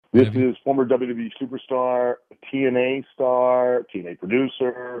This is former WWE superstar, TNA star, TNA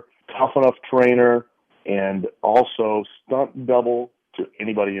producer, Tough Enough trainer, and also stunt double to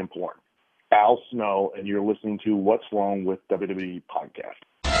anybody in porn. Al Snow, and you're listening to What's Wrong with WWE podcast.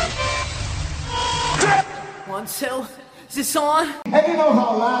 1, 2, is this on? And you know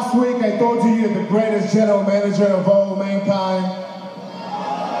how last week I told you you're the greatest general manager of all mankind?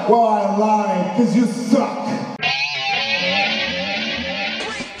 Well, I lied, because you suck.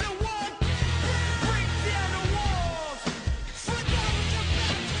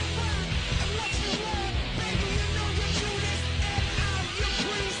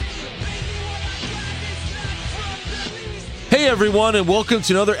 Hey everyone, and welcome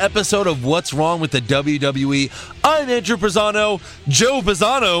to another episode of What's Wrong with the WWE. I'm Andrew Pisano. Joe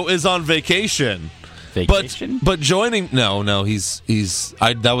Pisano is on vacation. Vacation? But joining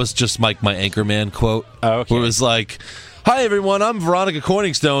that was just my Anchorman quote. Oh, okay. Where it was like, "Hi everyone, I'm Veronica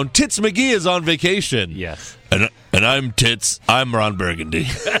Corningstone. Tits McGee is on vacation." Yes. And I'm Tits. I'm Ron Burgundy.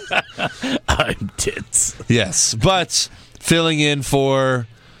 I'm Tits. Yes, but filling in for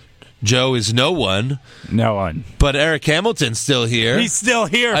Joe is no one. No one. But Eric Hamilton's still here. He's still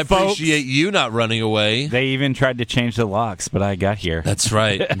here, I folks. appreciate you not running away. They even tried to change the locks, but I got here. That's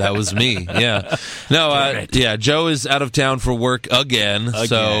right. That was me. Yeah. No, Joe is out of town for work again.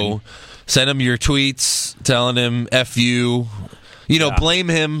 So send him your tweets telling him F you. Blame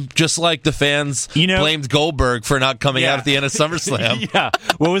him just like the fans blamed Goldberg for not coming out at the end of SummerSlam. Yeah.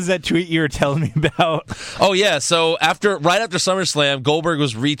 What was that tweet you were telling me about? Oh, yeah. So right after SummerSlam, Goldberg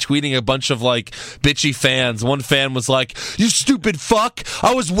was retweeting a bunch of, bitchy fans. One fan was like, "You stupid fuck.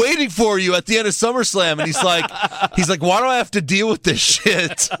 I was waiting for you at the end of SummerSlam." And he's like, "Why do I have to deal with this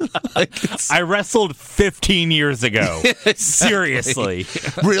shit?" I wrestled 15 years ago. Exactly. Seriously.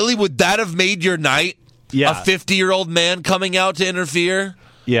 Really? Would that have made your night? Yeah. A 50-year-old man coming out to interfere?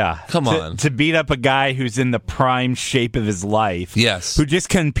 Yeah. Come on. To beat up a guy who's in the prime shape of his life. Yes. Who just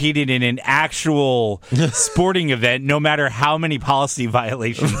competed in an actual sporting event, no matter how many policy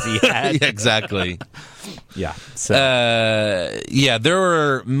violations he had. Yeah, exactly. Yeah. So. There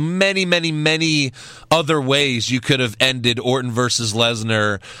were many, many, many other ways you could have ended Orton versus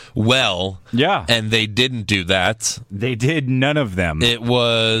Lesnar well. Yeah. And they didn't do that. They did none of them. It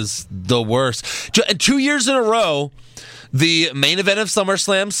was the worst. 2 years in a row, the main event of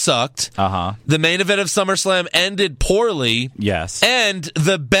SummerSlam sucked. Uh-huh. The main event of SummerSlam ended poorly. Yes. And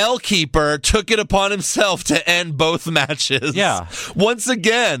the bell keeper took it upon himself to end both matches. Yeah. Once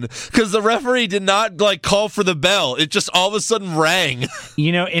again, because the referee did not call for the bell. It just all of a sudden rang.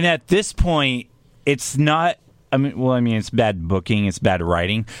 And at this point, it's not... it's bad booking, it's bad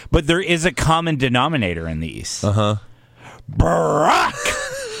writing, but there is a common denominator in these. Uh-huh. Brock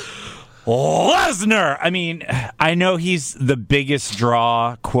Lesnar! I know he's the biggest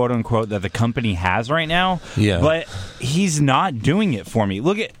draw, quote-unquote, that the company has right now, but he's not doing it for me.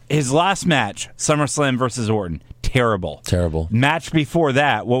 Look at his last match, SummerSlam versus Orton. Terrible. Match before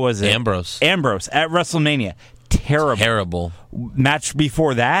that, what was it? Ambrose at WrestleMania. Terrible. Match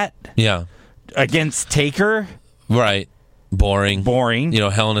before that? Yeah. Against Taker? Right. Boring.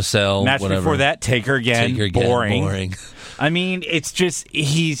 Hell in a Cell. Match whatever. Before that, Taker again. Boring. It's just,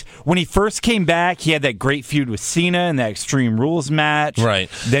 when he first came back, he had that great feud with Cena and that Extreme Rules match. Right.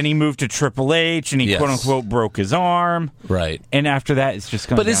 Then he moved to Triple H and he quote-unquote broke his arm. Right. And after that, it's just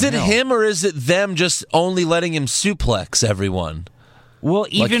going But is it downhill. him or is it them just only letting him suplex everyone? Well,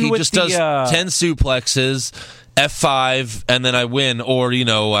 even he with just does 10 suplexes, F5, and then I win. Or,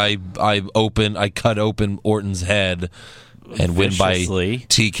 I cut open Orton's head and win by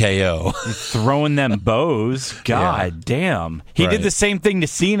TKO. Throwing them bows. God damn. He did the same thing to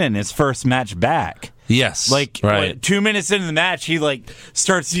Cena in his first match back. Yes. 2 minutes into the match, he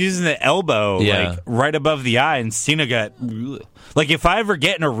starts using the elbow right above the eye, and Cena got... if I ever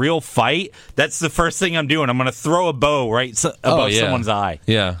get in a real fight, that's the first thing I'm doing. I'm going to throw a bow right above someone's eye.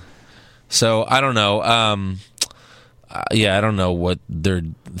 Yeah. So, I don't know. I don't know what they're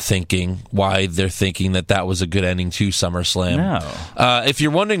thinking, why they're thinking that was a good ending to SummerSlam. No. If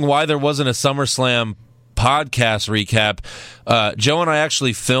you're wondering why there wasn't a SummerSlam podcast recap, Joe and I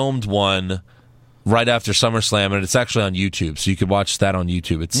actually filmed one right after SummerSlam, and it's actually on YouTube, so you could watch that on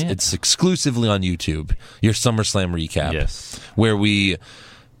YouTube. It's exclusively on YouTube, your SummerSlam recap. Yes. Where we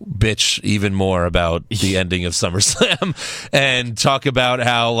bitch even more about the ending of SummerSlam and talk about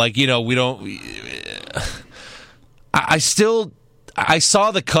how, we don't... I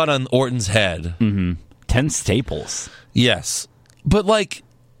saw the cut on Orton's head. Mm-hmm. 10 staples. Yes. But,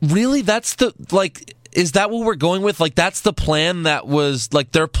 really? That's the, is that what we're going with? That's the plan that was,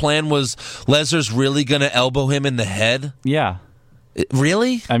 their plan was Lesnar's really going to elbow him in the head? Yeah.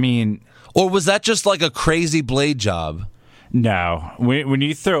 Really? I mean, or was that just like a crazy blade job? No. When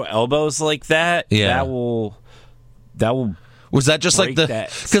you throw elbows like that, that will. Was that just like the?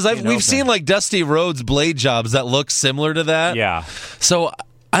 Because we've seen like Dusty Rhodes blade jobs that look similar to that. Yeah. So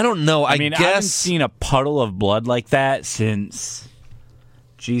I don't know. I mean, guess I haven't seen a puddle of blood like that since.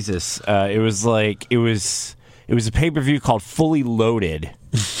 Jesus, it was a pay-per-view called Fully Loaded.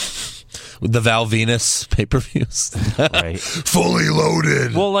 The Val Venus pay-per-views. Right. Fully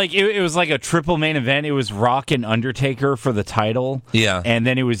Loaded. Well, like it was like a triple main event. It was Rock and Undertaker for the title. Yeah. And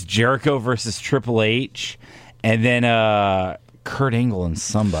then it was Jericho versus Triple H, and then Kurt Angle and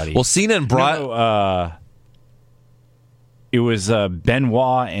somebody. Well, Cena and Brian. It was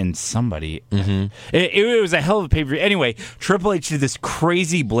Benoit and somebody. Mm-hmm. It was a hell of a pay-per-view. Anyway, Triple H did this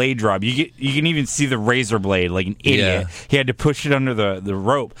crazy blade drop. You can even see the razor blade like an idiot. Yeah. He had to push it under the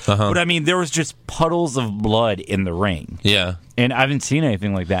rope. But I mean, there was just puddles of blood in the ring. Yeah. And I haven't seen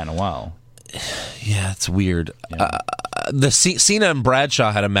anything like that in a while. Yeah, it's weird. Yeah. The Cena and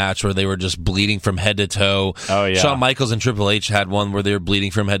Bradshaw had a match where they were just bleeding from head to toe. Oh yeah. Shawn Michaels and Triple H had one where they were bleeding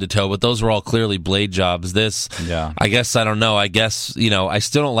from head to toe, but those were all clearly blade jobs. I guess I don't know. I guess I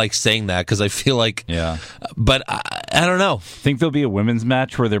still don't like saying that because I feel like But I don't know. Think there'll be a women's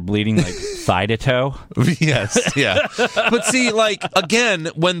match where they're bleeding like thigh to toe? Yes, yeah. But see, like again,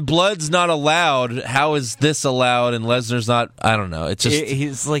 when blood's not allowed, how is this allowed and Lesnar's not? I don't know. It's just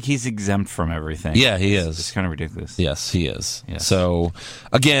he's exempt from everything. Yeah, he is. It's kind of ridiculous. Yes, he is. Yes. So,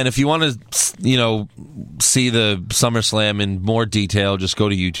 again, if you want to, see the SummerSlam in more detail, just go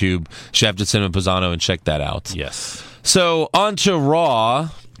to YouTube, Shafted Cinema Pisano, and check that out. Yes. So, on to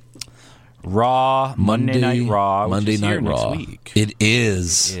Raw. Monday Night Raw. Monday Night Raw. Next week. It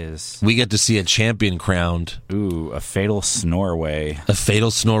is. It is. We get to see a champion crowned. Ooh, a fatal Snorway. A fatal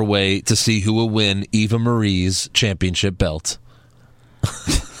Snorway to see who will win Eva Marie's championship belt.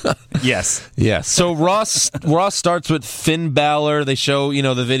 Yes. Yeah. So Raw starts with Finn Balor. They show,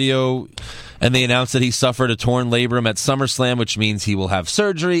 the video, and they announce that he suffered a torn labrum at SummerSlam, which means he will have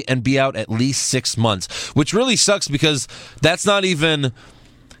surgery and be out at least 6 months, which really sucks because that's not even...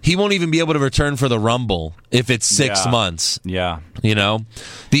 He won't even be able to return for the Rumble if it's 6 months. Yeah.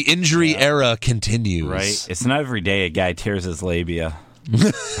 The injury era continues. Right. It's not every day a guy tears his labia.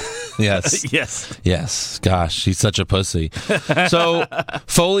 Yes. Yes. Gosh, he's such a pussy. So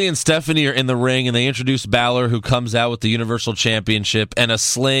Foley and Stephanie are in the ring, and they introduce Balor, who comes out with the Universal Championship and a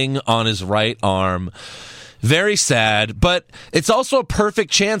sling on his right arm. Very sad, but it's also a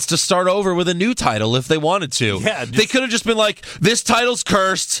perfect chance to start over with a new title if they wanted to. Yeah, they could have just been like, this title's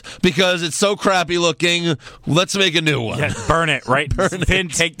cursed because it's so crappy looking. Let's make a new one. Yeah, burn it, right? Finn,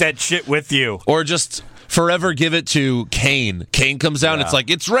 take that shit with you. Or just forever give it to Kane. Kane comes out and it's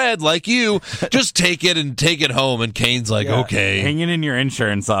like, it's red like you. Just take it and take it home. And Kane's like, okay. Hang it in your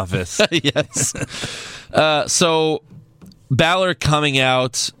insurance office. Yes. So Balor coming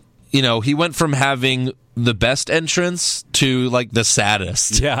out, he went from having the best entrance to like the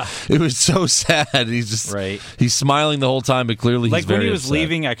saddest. Yeah. It was so sad. He's just he's smiling the whole time, but clearly he's very when he was upset.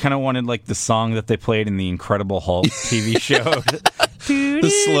 leaving, I kind of wanted like the song that they played in the Incredible Hulk TV show. The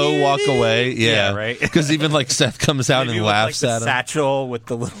slow walk away. Yeah, right. Because even like Seth comes out and laughs at him. Satchel with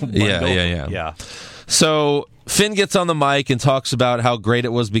the little bundle. Yeah. So Finn gets on the mic and talks about how great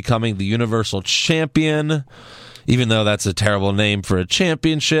it was becoming the Universal Champion, even though that's a terrible name for a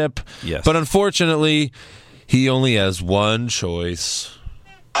championship. Yes. But unfortunately, he only has one choice.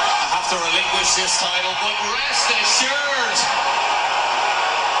 I have to relinquish this title, but rest assured.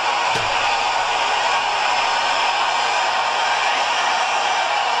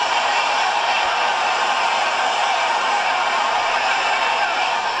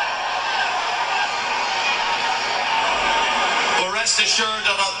 Rest assured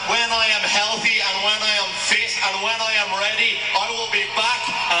that when I am healthy and when I am fit and when I am ready, I will be back,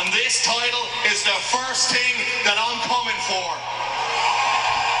 and this title is the first thing that I'm coming for.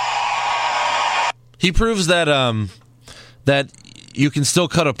 He proves that that you can still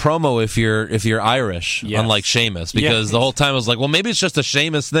cut a promo if you're Irish, unlike Sheamus, because the whole time I was like, well, maybe it's just a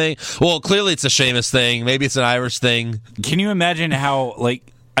Sheamus thing. Well, clearly it's a Sheamus thing. Maybe it's an Irish thing. Can you imagine how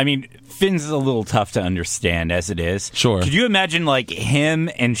Finn's a little tough to understand as it is. Sure. Could you imagine like him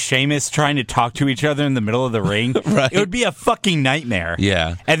and Sheamus trying to talk to each other in the middle of the ring? Right. It would be a fucking nightmare.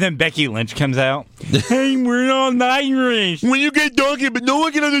 Yeah. And then Becky Lynch comes out. Hey, we're all Irish. When you get talking, but no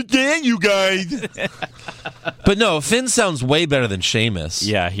one can understand you guys. But no, Finn sounds way better than Sheamus.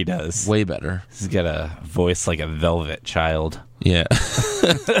 Yeah, he does. Way better. He's got a voice like a velvet child. Yeah.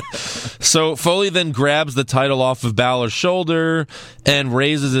 So Foley then grabs the title off of Balor's shoulder and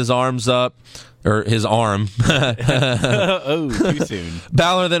raises his arms up. or his arm. Oh, too soon.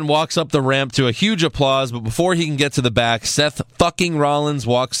 Balor then walks up the ramp to a huge applause, but before he can get to the back, Seth fucking Rollins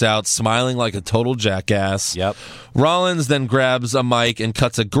walks out, smiling like a total jackass. Yep. Rollins then grabs a mic and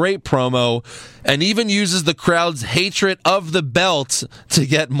cuts a great promo, and even uses the crowd's hatred of the belt to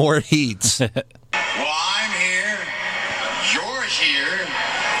get more heat. Well, I'm here. You're here.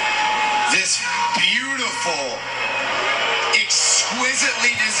 This beautiful,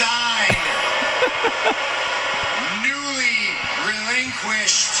 exquisitely designed, newly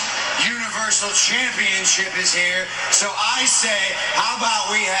relinquished Universal Championship is here. So I say, how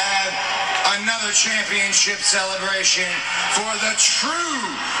about we have another championship celebration for the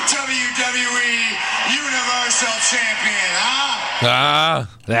true WWE Universal Champion, huh?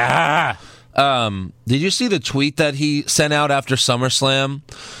 Did you see the tweet that he sent out after SummerSlam?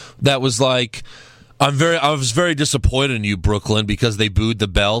 That was like, I was very disappointed in you, Brooklyn, because they booed the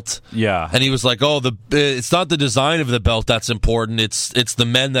belt. Yeah. And he was like, "Oh, it's not the design of the belt that's important. It's the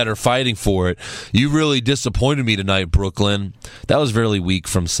men that are fighting for it. You really disappointed me tonight, Brooklyn." That was really weak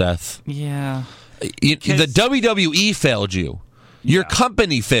from Seth. Yeah. The WWE failed you. Your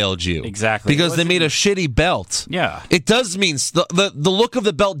company failed you. Exactly. Because they made a shitty belt. Yeah. It does mean, the look of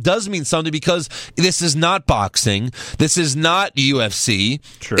the belt does mean something, because this is not boxing. This is not UFC.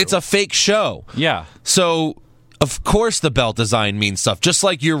 True. It's a fake show. Yeah. So, of course the belt design means stuff. Just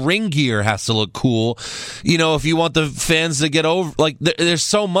like your ring gear has to look cool. You know, if you want the fans to get over, like, there's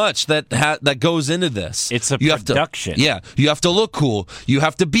so much that goes into this. It's a production. You have to look cool. You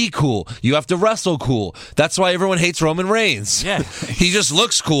have to be cool. You have to wrestle cool. That's why everyone hates Roman Reigns. Yeah. He just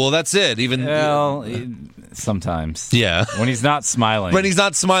looks cool. That's it. Well, sometimes. Yeah. When he's not smiling. When he's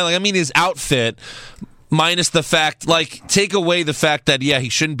not smiling. I mean, his outfit, minus the fact, like, take away the fact that, yeah, he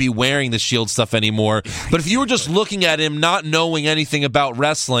shouldn't be wearing the Shield stuff anymore. But if you were just looking at him not knowing anything about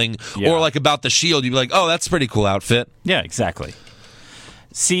wrestling or, like, about the Shield, you'd be like, oh, that's a pretty cool outfit. Yeah, exactly.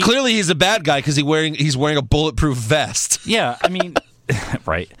 See, clearly he's a bad guy because he's wearing a bulletproof vest. Yeah, I mean,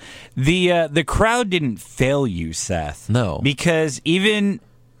 right. The crowd didn't fail you, Seth. No. Because even,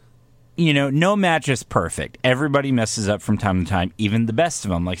 no match is perfect. Everybody messes up from time to time, even the best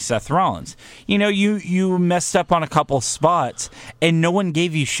of them, like Seth Rollins. You messed up on a couple spots, and no one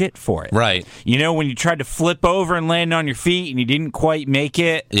gave you shit for it. Right. When you tried to flip over and land on your feet and you didn't quite make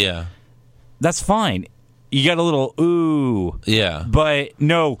it. Yeah. That's fine. You got a little ooh. Yeah. But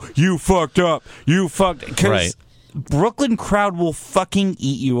no, you fucked up. You fucked. Because right. Brooklyn crowd will fucking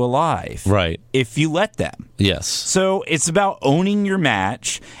eat you alive. Right. If you let them. Yes. So it's about owning your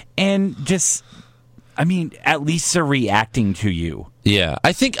match and just, at least they're reacting to you. Yeah.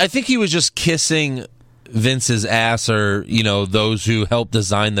 I think he was just kissing Vince's ass, or those who helped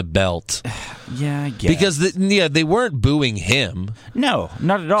design the belt. Yeah, I guess. Because they weren't booing him. No,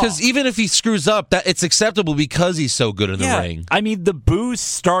 not at all. Because even if he screws up, that it's acceptable because he's so good in the ring. The boos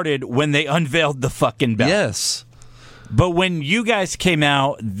started when they unveiled the fucking belt. Yes. But when you guys came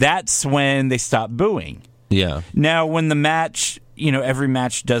out, that's when they stopped booing. Yeah. Now, when the match, every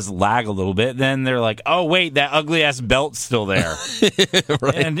match does lag a little bit, then they're like, oh, wait, that ugly-ass belt's still there.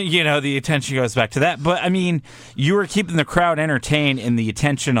 Right. And, the attention goes back to that. But, you were keeping the crowd entertained and the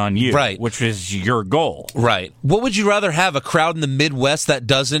attention on you, right, which is your goal. Right. What would you rather have, a crowd in the Midwest that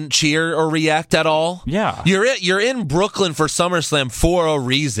doesn't cheer or react at all? Yeah. You're in Brooklyn for SummerSlam for a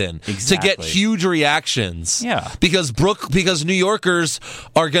reason. Exactly. To get huge reactions. Yeah. Because New Yorkers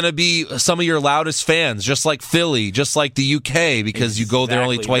are going to be some of your loudest fans, just like Philly, just like the UK, because you go there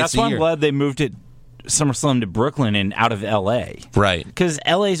only twice a year. That's why I'm glad they moved it, SummerSlam, to Brooklyn and out of L.A. Right. Because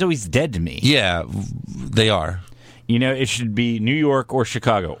L.A. is always dead to me. Yeah, they are. It should be New York or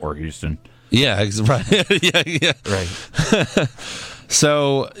Chicago or Houston. Yeah, right. yeah. Right.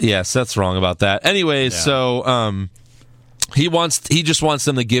 So, yes, that's wrong about that. Anyway, so he just wants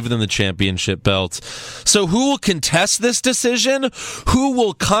them to give them the championship belt. So who will contest this decision? Who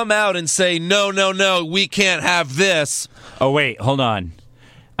will come out and say, no, we can't have this? Oh, wait, hold on.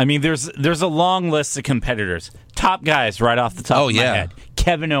 There's a long list of competitors. Top guys right off the top of my head.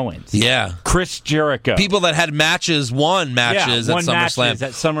 Kevin Owens. Yeah. Chris Jericho. People that had won matches at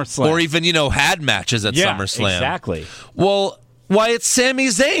SummerSlam. Or even, had matches at SummerSlam. Exactly. Well, why, it's Sami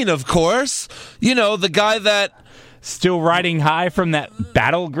Zayn, of course. The guy that... Still riding high from that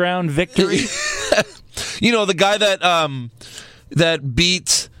Battleground victory. The guy that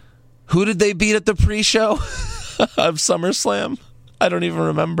beat... Who did they beat at the pre-show of SummerSlam? I don't even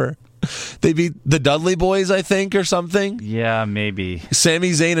remember. They beat the Dudley Boys, I think, or something. Yeah, maybe.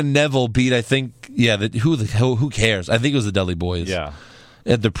 Sami Zayn and Neville beat, I think... Yeah, who cares? I think it was the Dudley Boys. Yeah.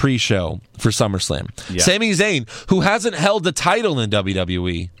 At the pre-show for SummerSlam. Yeah. Sami Zayn, who hasn't held the title in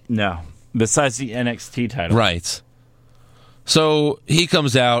WWE. No. Besides the NXT title. Right. So he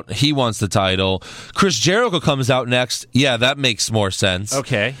comes out. He wants the title. Chris Jericho comes out next. Yeah, that makes more sense.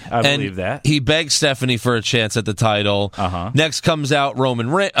 Okay, I believe that. He begs Stephanie for a chance at the title. Next comes out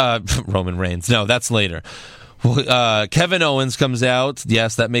Roman Reigns. No, that's later. Kevin Owens comes out.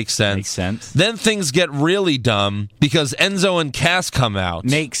 Yes, that makes sense. Makes sense. Then things get really dumb because Enzo and Cass come out.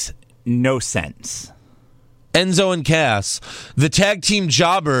 Makes no sense. Enzo and Cass, the tag team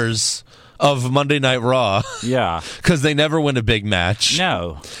jobbers of Monday Night Raw. Yeah. Because they never win a big match.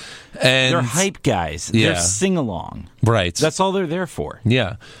 No. And they're hype guys. Yeah. They're sing-along. Right. That's all they're there for.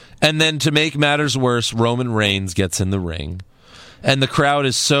 Yeah. And then to make matters worse, Roman Reigns gets in the ring. And the crowd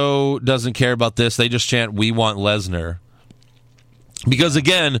doesn't care about this. They just chant, "We want Lesnar." Because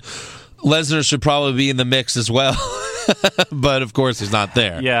again, Lesnar should probably be in the mix as well. But of course he's not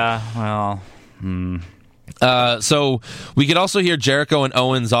there. Yeah, well... So we could also hear Jericho and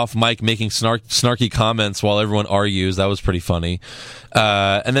Owens off mic making snarky comments while everyone argues. That was pretty funny.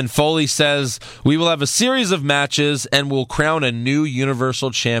 And then Foley says, "We will have a series of matches and we'll crown a new Universal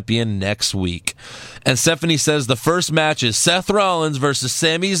Champion next week." And Stephanie says the first match is Seth Rollins versus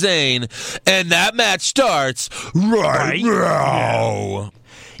Sami Zayn, and that match starts right now.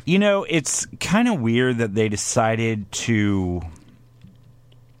 You know, it's kind of weird that they decided to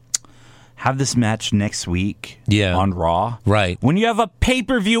have this match next week on Raw. Right. When you have a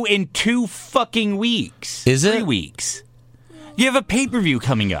pay-per-view in 2 fucking weeks. Is it? 3 weeks. You have a pay-per-view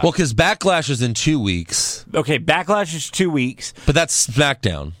coming up. Well, because Backlash is in 2 weeks. Okay, Backlash is 2 weeks. But that's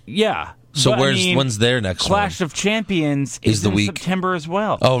SmackDown. Yeah. So when's their next Clash one? of Champions is the in week? September as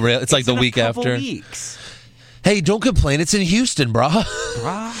well. Oh, really? It's like the week after. after? Weeks. Hey, don't complain. It's in Houston, brah.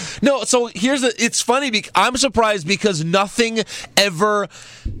 No, so it's funny. I'm surprised because nothing ever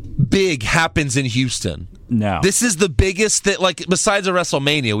big happens in Houston. No. This is the biggest that, like, besides a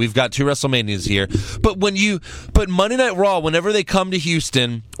WrestleMania, we've got 2 WrestleManias here. But Monday Night Raw, whenever they come to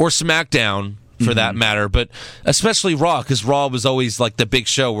Houston, or SmackDown, for that matter, but especially Raw, because Raw was always like the big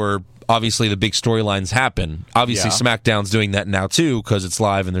show where obviously the big storylines happen. Obviously, SmackDown's doing that now too because it's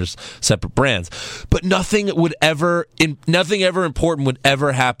live and there's separate brands. But nothing ever important would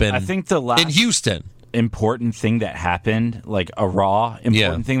ever happen. I think the last in Houston important thing that happened, like a Raw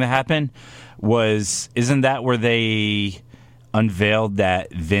important thing that happened, isn't that where they unveiled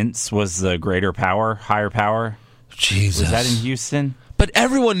that Vince was the higher power? Jesus, was that in Houston? But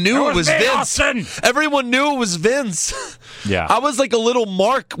everyone knew it was Vince. Austin. Everyone knew it was Vince. Yeah. I was like a little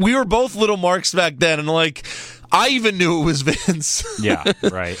mark. We were both little marks back then, and like I even knew it was Vince. Yeah,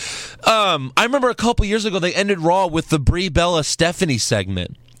 right. I remember a couple years ago they ended Raw with the Brie Bella Stephanie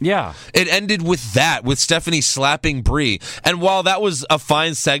segment. Yeah. It ended with that, with Stephanie slapping Brie. And while that was a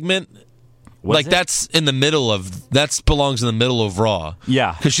fine segment, that belongs in the middle of Raw.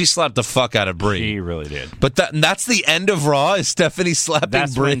 Yeah. Because she slapped the fuck out of Brie. She really did. But that's the end of Raw, is Stephanie slapping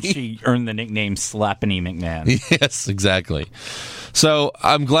That's Brie. when she earned the nickname Slappany McMahon. Yes, exactly. So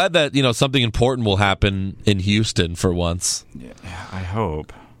I'm glad that, something important will happen in Houston for once. Yeah, I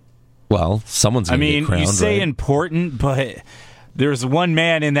hope. Well, someone's going to get crowned, you say right? important, but there's one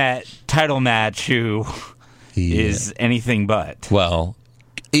man in that title match who is anything but. Well,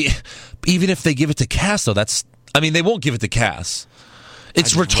 even if they give it to Cass, though, they won't give it to Cass.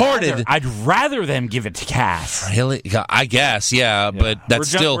 It's retarded. I'd rather them give it to Cass. Really? I guess, yeah. But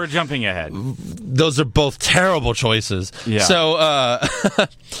that's we're jumping ahead. Those are both terrible choices. Yeah.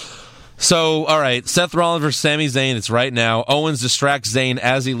 So, all right, Seth Rollins versus Sami Zayn, it's right now. Owens distracts Zayn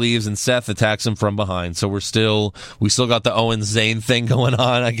as he leaves, and Seth attacks him from behind. So we still got the Owens-Zayn thing going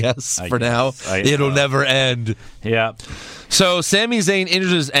on, I guess, now. It'll never end. Yeah. So Sami Zayn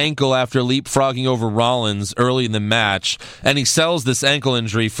injures his ankle after leapfrogging over Rollins early in the match, and he sells this ankle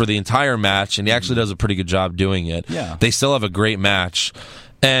injury for the entire match, and he actually does a pretty good job doing it. Yeah. They still have a great match.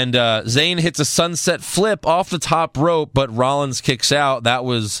 And Zayn hits a sunset flip off the top rope, but Rollins kicks out. That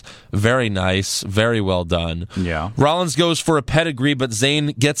was very nice. Very well done. Yeah. Rollins goes for a pedigree, but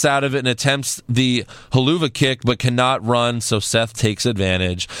Zayn gets out of it and attempts the haluva kick, but cannot run, so Seth takes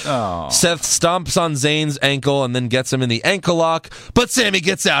advantage. Oh. Seth stomps on Zayn's ankle and then gets him in the ankle lock, but Sami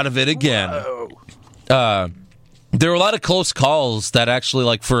gets out of it again. There were a lot of close calls that actually,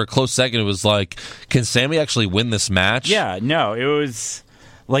 like, for a close second, it was like, can Sami actually win this match? Yeah, no, it was...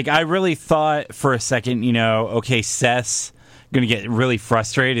 Like, I really thought for a second, okay, Seth's going to get really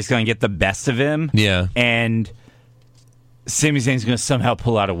frustrated. He's going to get the best of him. Yeah. And Sami Zayn's going to somehow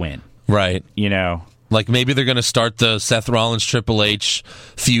pull out a win. Right. Like, maybe they're going to start the Seth Rollins Triple H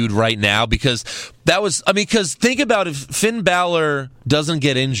feud right now because because think about if Finn Balor doesn't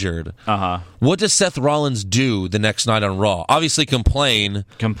get injured, what does Seth Rollins do the next night on Raw? Obviously complain,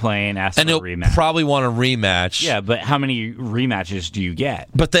 ask for and a he'll rematch. probably want a rematch. Yeah, but how many rematches do you get?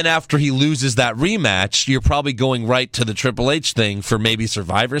 But then after he loses that rematch, you're probably going right to the Triple H thing for maybe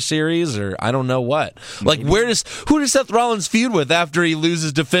Survivor Series or I don't know what. Like, who does Seth Rollins feud with after he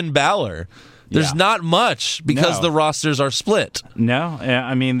loses to Finn Balor? There's not much because the rosters are split. No,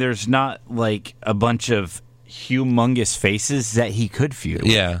 I mean, there's not like a bunch of humongous faces that he could feud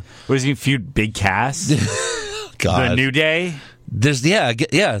with. Yeah. What does he feud? Big Cass? God. The New Day?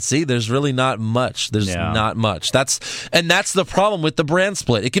 See, there's really not much. There's not much. That's the problem with the brand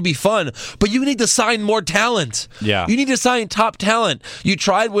split. It can be fun, but you need to sign more talent. Yeah. You need to sign top talent. You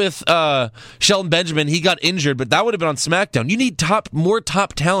tried with Shelton Benjamin. He got injured, but that would have been on SmackDown. You need more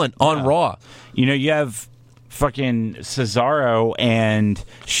top talent on Raw. You know, you have fucking Cesaro and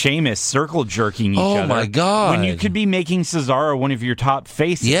Sheamus circle jerking each other. Oh my God. When you could be making Cesaro one of your top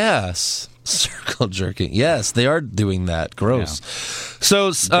faces. Yes. Circle jerking. Yes, they are doing that. Gross. Yeah.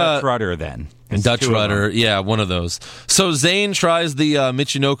 So Dutch Rudder then. It's Dutch Rudder, yeah, one of those. So Zayn tries the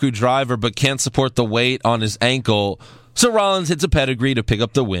Michinoku driver but can't support the weight on his ankle. So Rollins hits a pedigree to pick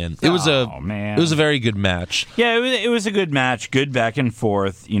up the win. It was a very good match. Yeah, it was a good match. Good back and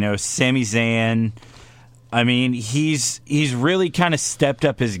forth. You know, Sami Zayn, I mean, he's really kind of stepped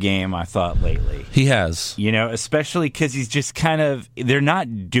up his game, I thought, lately. He has. You know, especially because he's just kind of, they're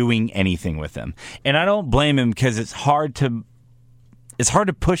not doing anything with him. And I don't blame him because it's hard to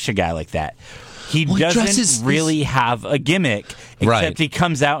push a guy like that. He doesn't really have a gimmick, except he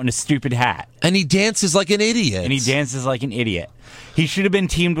comes out in a stupid hat. And he dances like an idiot. He should have been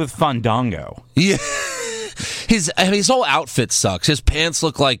teamed with Fandango. Yeah. His whole outfit sucks. His pants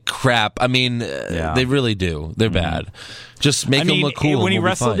look like crap. I mean, they really do. They're bad. Just make him look cool. When he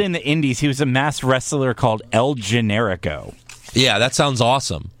wrestled in the Indies, he was a masked wrestler called El Generico. Yeah, that sounds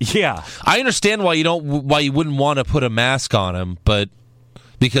awesome. Yeah, I understand why you wouldn't want to put a mask on him, but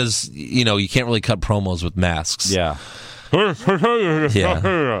because you can't really cut promos with masks. Yeah. Yeah.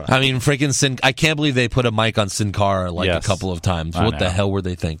 I mean, freaking I can't believe they put a mic on Sin Cara a couple of times. What the hell were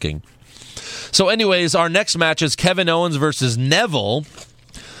they thinking? So anyways, our next match is Kevin Owens versus Neville.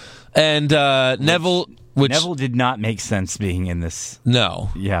 And Neville did not make sense being in this.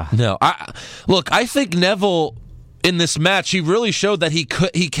 No. Yeah. No. I think Neville in this match, he really showed that he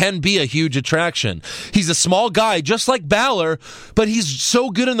can be a huge attraction. He's a small guy, just like Balor, but he's so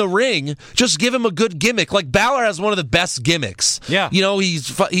good in the ring. Just give him a good gimmick. Like Balor has one of the best gimmicks. Yeah,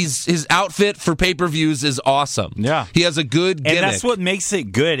 his outfit for pay-per-views is awesome. Yeah, he has a good gimmick, and that's what makes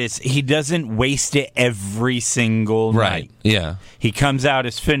it good. Is he doesn't waste it every single night. Yeah, he comes out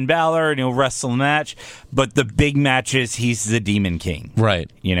as Finn Balor and he'll wrestle a match, but the big matches, he's the Demon King. Right.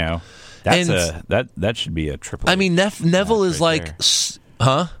 You know. That should be a Triple H. I mean, Neville is right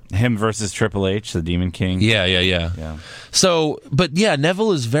like, him versus Triple H, the Demon King. Yeah. So, but yeah,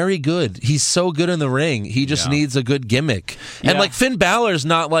 Neville is very good. He's so good in the ring. He just needs a good gimmick. And like Finn Balor's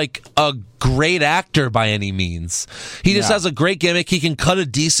not like a great actor by any means. He just has a great gimmick. He can cut a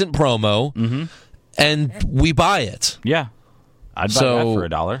decent promo, and we buy it. Yeah, I'd buy that for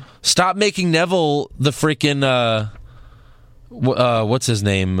 $1. Stop making Neville the freaking. What's his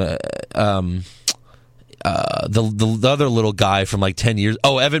name? The other little guy from like 10 years.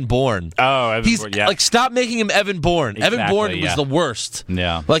 Oh, Evan Bourne. Oh, Evan Bourne. Yeah. Like, stop making him Evan Bourne. Exactly, Evan Bourne was the worst.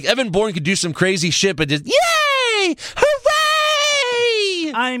 Yeah. Like Evan Bourne could do some crazy shit, but just yay,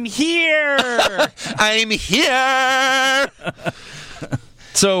 hooray! I'm here. I'm here.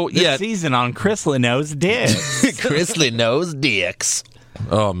 So this season on Chris Leno's Dicks. Chris Leno's Dicks.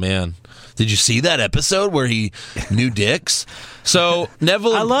 Oh man. Did you see that episode where he knew dicks? So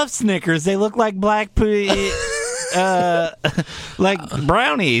Neville, I love Snickers. They look like black like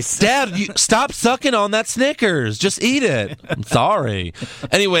brownies. Dad, stop sucking on that Snickers. Just eat it. I'm sorry.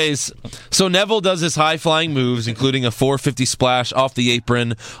 Anyways, so Neville does his high-flying moves, including a 450 splash off the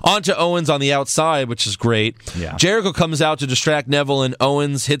apron onto Owens on the outside, which is great. Yeah. Jericho comes out to distract Neville, and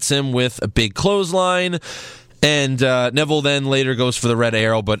Owens hits him with a big clothesline. And Neville then later goes for the Red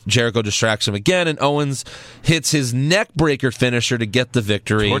Arrow, but Jericho distracts him again, and Owens hits his neck breaker finisher to get the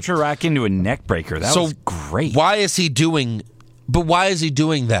victory. Torture rack into a neck breaker. That was great. Why is he doing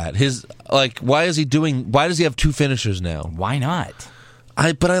that? Why does he have two finishers now? Why not?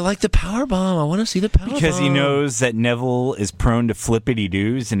 But I like the powerbomb. I want to see the powerbomb. Because he knows that Neville is prone to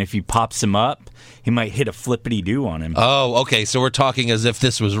flippity-doos, and if he pops him up, he might hit a flippity-doo on him. Oh, okay. So we're talking as if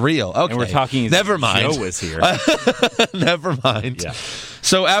this was real. Okay. And we're talking as Never if mind. Joe was here. Never mind. Yeah.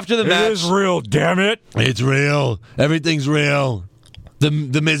 So after the match, it is real. Damn it! It's real. Everything's real.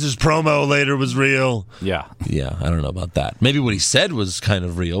 The Miz's promo later was real. Yeah. Yeah, I don't know about that. Maybe what he said was kind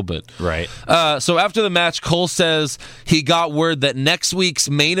of real, but... Right. So after the match, Cole says he got word that next week's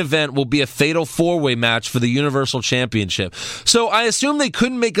main event will be a fatal four-way match for the Universal Championship. So I assume they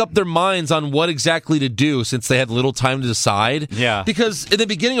couldn't make up their minds on what exactly to do since they had little time to decide. Yeah. Because in the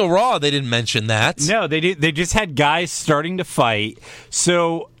beginning of Raw, they didn't mention that. No, they did. They just had guys starting to fight.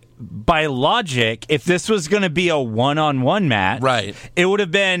 So... by logic, if this was going to be a one-on-one match, right, it would have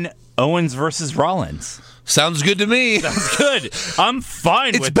been Owens versus Rollins. Sounds good to me. Sounds good. I'm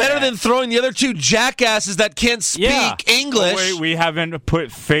fine with It's better that. than throwing the other two jackasses that can't speak English. Oh, wait, we haven't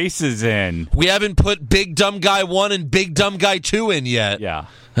put faces in. We haven't put Big Dumb Guy 1 and Big Dumb Guy 2 in yet. Yeah.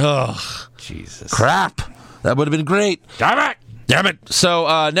 Ugh. Jesus. Crap. That would have been great. Damn it.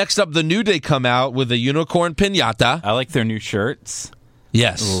 So next up, the New Day come out with a unicorn piñata. I like their new shirts.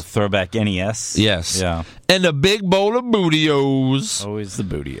 Yes. A little throwback NES. Yes. Yeah. And a big bowl of bootios. Always the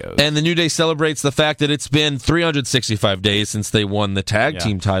bootios. And the New Day celebrates the fact that it's been 365 days since they won the tag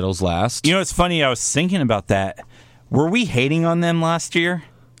team titles last. You know, it's funny. I was thinking about that. Were we hating on them last year?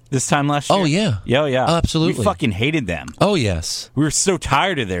 This time last year? Oh, yeah. Yeah. Oh, absolutely. We fucking hated them. Oh, yes. We were so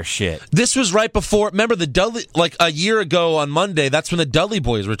tired of their shit. This was right before, remember the Dudley, like a year ago on Monday, that's when the Dudley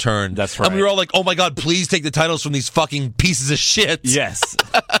Boys returned. That's right. And we were all like, oh my God, please take the titles from these fucking pieces of shit. Yes.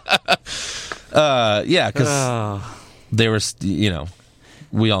 Yeah, because they were,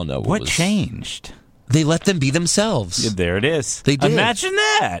 we all know what changed. They let them be themselves. Yeah, there it is. They did. Imagine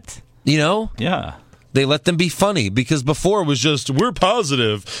that. Yeah. They let them be funny, because before it was just, we're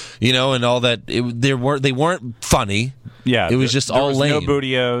positive, and all that. They weren't funny. Yeah. It was just all lame. No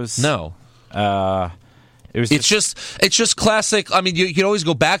bootios. No. It's just classic. I mean, you can always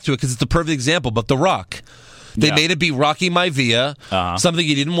go back to it because it's the perfect example, but The Rock. They made it be Rocky Maivia, something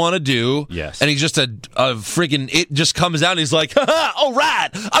he didn't want to do. Yes. And he's just a friggin' it just comes out and he's like, all right,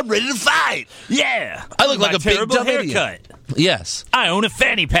 I'm ready to fight. Yeah. I look like a big dumb haircut. idiot. Yes. I own a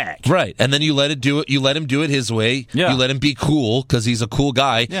fanny pack. Right. And then you let him do it his way. Yeah. You let him be cool because he's a cool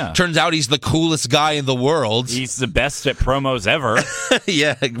guy. Yeah. Turns out he's the coolest guy in the world. He's the best at promos ever.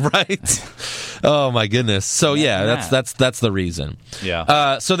 Yeah, right. Oh my goodness. So that's the reason.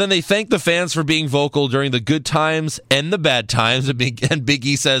 Yeah. So then they thank the fans for being vocal during the good times and the bad times, and Big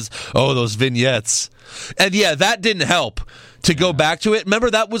E says, "Oh, those vignettes," and that didn't help. To go back to it,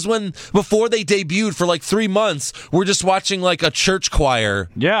 remember that was when before they debuted for like 3 months, we're just watching like a church choir.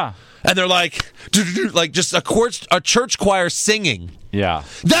 Yeah. And they're like just a church choir singing. Yeah.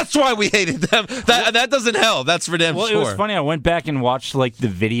 That's why we hated them. That doesn't help. That's for damn sure. It was funny. I went back and watched like the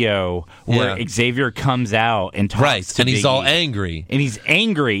video where Xavier comes out and talks to and he's Biggie. all angry. And he's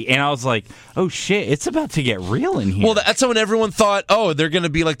angry. And I was like, oh shit, it's about to get real in here. Well, that's when everyone thought, oh, they're going to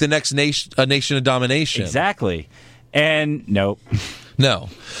be like the next nation of domination. Exactly. And nope. No.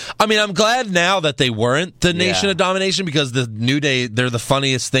 I mean, I'm glad now that they weren't the Nation of Domination, because the New Day, they're the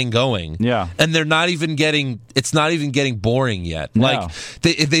funniest thing going. Yeah. And they're not even getting boring yet. No. Like,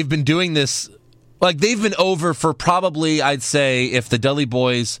 they've been doing this, like, they've been over for probably, I'd say, if the Dudley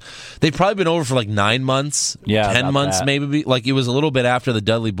Boys, they've probably been over for like 9 months, 10 months that. maybe. Like, it was a little bit after the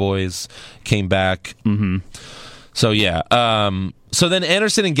Dudley Boys came back. Mm-hmm. So, so then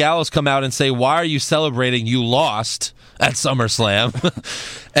Anderson and Gallows come out and say, why are you celebrating? You lost at SummerSlam.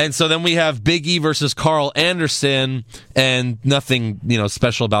 And so then we have Big E versus Carl Anderson, and nothing,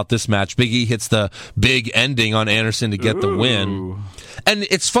 special about this match. Big E hits the big ending on Anderson to get the win. And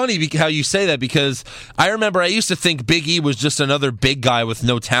it's funny how you say that, because I remember I used to think Big E was just another big guy with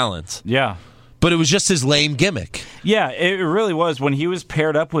no talent. Yeah. But it was just his lame gimmick. Yeah, it really was. When he was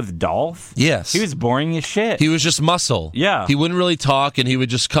paired up with Dolph, yes, he was boring as shit. He was just muscle. Yeah. He wouldn't really talk, and he would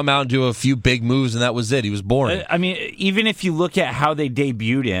just come out and do a few big moves, and that was it. He was boring. I mean, even if you look at how they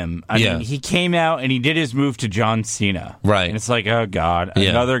debuted him, I mean, he came out and he did his move to John Cena. Right. And it's like, oh, God,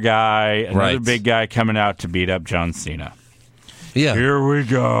 another guy, another big guy coming out to beat up John Cena. Yeah. Here we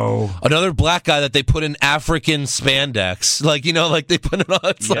go. Another black guy that they put in African spandex. Like, like they put it on.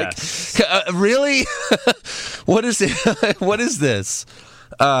 It's like, really? What is it? What is this?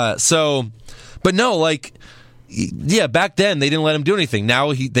 But no, like, back then they didn't let him do anything.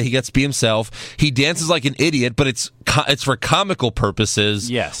 Now he gets to be himself. He dances like an idiot, but it's for comical purposes.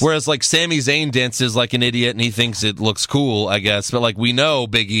 Yes. Whereas like Sami Zayn dances like an idiot and he thinks it looks cool, I guess. But like we know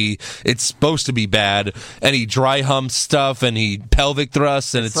Big E, it's supposed to be bad, and he dry humps stuff and he pelvic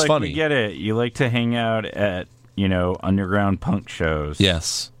thrusts, and it's like, funny. We get it. You like to hang out at underground punk shows.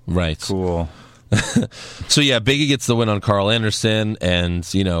 Yes. Right. Cool. So Big E gets the win on Carl Anderson, and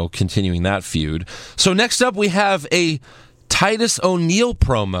continuing that feud. So next up we have a Titus O'Neil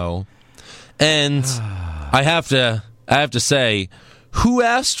promo, and I have to say, who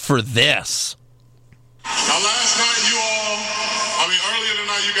asked for this? Now, last night earlier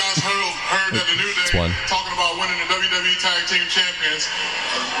tonight, you guys heard that the New Day talking about winning the WWE Tag Team Champions,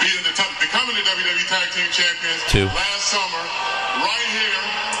 becoming the WWE Tag Team Champions last summer, right here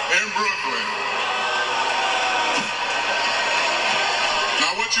in Brooklyn.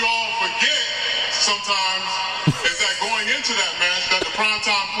 Now, what you all forget sometimes is that going into that match, that the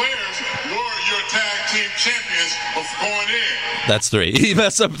primetime players were your tag team champions before going in. That's 3. He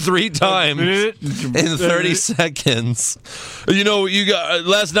messed up 3 times in 30 seconds. You know, you got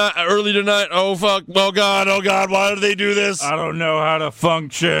last night, early tonight. Oh fuck! Oh god! Why did they do this? I don't know how to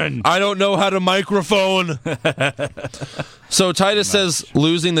function. I don't know how to microphone. So Titus says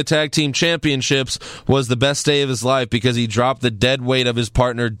losing the tag team championships was the best day of his life because he dropped the dead weight of his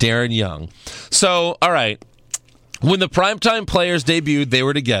partner Darren Young. So, all right. When the Primetime Players debuted, they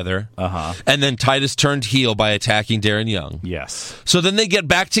were together, and then Titus turned heel by attacking Darren Young. Yes. So then they get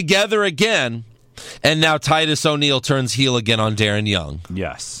back together again, and now Titus O'Neil turns heel again on Darren Young.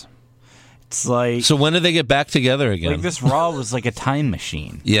 Yes. It's like... So when did they get back together again? Like this Raw was like a time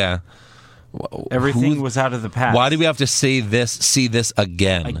machine. Yeah. Everything was out of the past. Why do we have to see this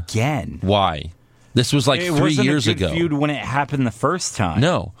again? Again. Why? This was like 3 years ago. It wasn't a good feud when it happened the first time.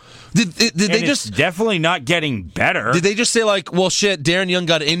 No. Did they just... It's definitely not getting better. Did they just say, like, well, shit, Darren Young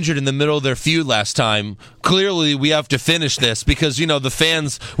got injured in the middle of their feud last time. Clearly, we have to finish this because, you know, the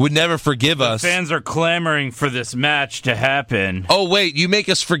fans would never forgive us. The fans are clamoring for this match to happen. Oh, wait, you make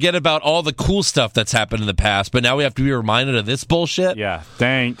us forget about all the cool stuff that's happened in the past, but now we have to be reminded of this bullshit? Yeah,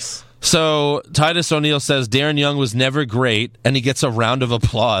 thanks. So Titus O'Neil says Darren Young was never great, and he gets a round of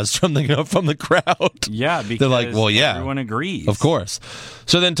applause from the crowd. Yeah, because they're like, well, yeah, everyone agrees. Of course.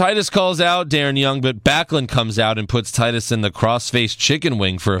 So then Titus calls out Darren Young, but Backlund comes out and puts Titus in the cross-faced chicken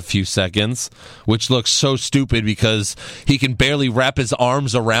wing for a few seconds, which looks so stupid because he can barely wrap his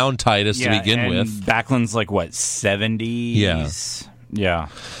arms around Titus to begin with. Backlund's like, what, 70s? Yeah.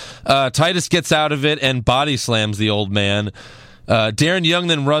 Titus gets out of it and body slams the old man. Darren Young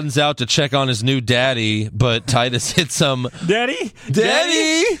then runs out to check on his new daddy, but Titus hits him. Daddy!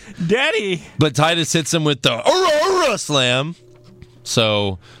 But Titus hits him with the Aurora Slam.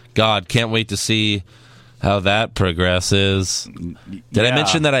 So, God, can't wait to see how that progresses. Did I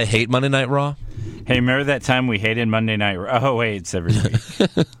mention that I hate Monday Night Raw? Hey, remember that time we hated Monday Night Raw? Oh, wait, it's every week.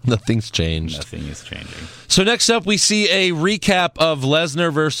 Nothing's changed. Nothing is changing. So next up, we see a recap of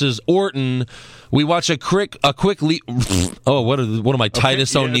Lesnar versus Orton. We watch a quick oh, what am I,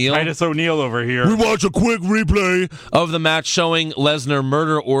 Titus O'Neil? Titus O'Neil over here. We watch a quick replay of the match showing Lesnar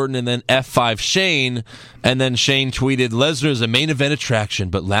murder Orton and then F5 Shane. And then Shane tweeted, Lesnar is a main event attraction,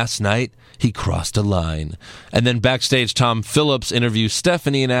 but last night he crossed a line. And then backstage, Tom Phillips interviews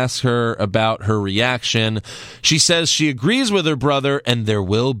Stephanie and asks her about her reaction. She says she agrees with her brother and there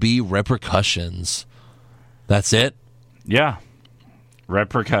will be repercussions. That's it? Yeah.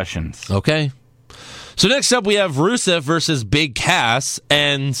 Repercussions. Okay. So next up, we have Rusev versus Big Cass,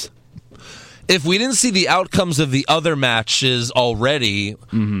 and if we didn't see the outcomes of the other matches already,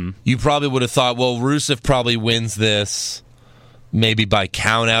 you probably would have thought, well, Rusev probably wins this, maybe by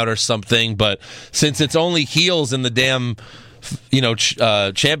countout or something, but since it's only heels in the damn,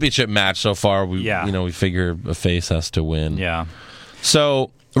 championship match so far, we figure a face has to win. Yeah.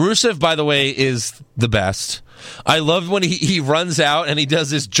 So Rusev, by the way, is the best. I love when he runs out and he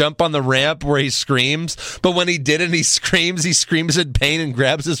does this jump on the ramp where he screams, but when he did it, he screams in pain and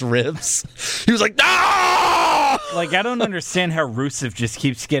grabs his ribs. He was like, no! Like, I don't understand how Rusev just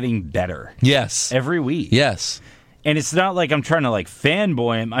keeps getting better. Yes. Every week. Yes. And it's not like I'm trying to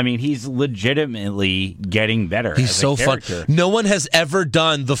fanboy him. I mean, he's legitimately getting better. He's so fun. No one has ever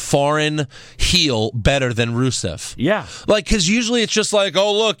done the foreign heel better than Rusev. Yeah. Because usually it's just like,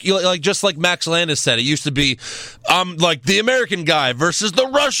 oh, look, just like Max Landis said, it used to be the American guy versus the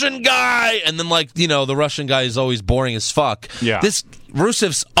Russian guy. And then the Russian guy is always boring as fuck. Yeah. This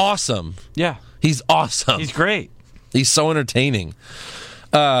Rusev's awesome. Yeah. He's awesome. He's great. He's so entertaining.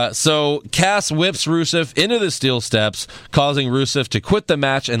 So Cass whips Rusev into the steel steps, causing Rusev to quit the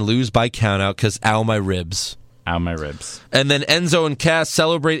match and lose by countout because ow my ribs. Ow my ribs. And then Enzo and Cass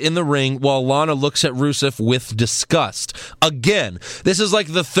celebrate in the ring while Lana looks at Rusev with disgust. Again, this is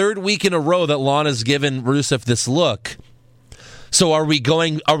like the third week in a row that Lana's given Rusev this look. So are we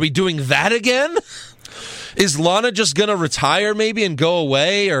doing that again? Is Lana just going to retire maybe and go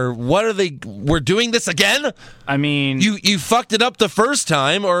away? Or we're doing this again? I mean... You fucked it up the first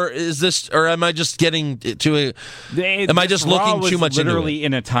time, or am I just getting to am I just looking too much into it? Literally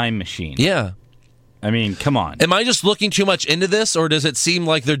in a time machine. Yeah. I mean, come on. Am I just looking too much into this, or does it seem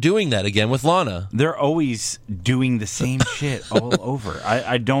like they're doing that again with Lana? They're always doing the same shit all over.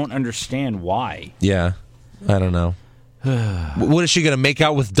 I don't understand why. Yeah, I don't know. What is she going to make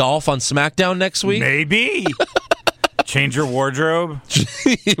out with Dolph on SmackDown next week? Maybe. Change her wardrobe.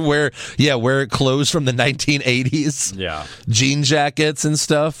 wear clothes from the 1980s. Yeah. Jean jackets and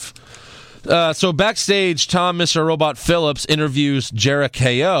stuff. So backstage, Tom, Mr. Robot Phillips, interviews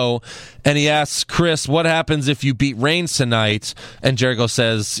Jericho, and he asks Chris, what happens if you beat Reigns tonight? And Jericho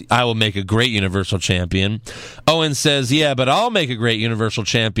says, I will make a great Universal Champion. Owen says, yeah, but I'll make a great Universal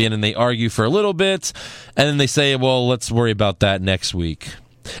Champion, and they argue for a little bit, and then they say, well, let's worry about that next week.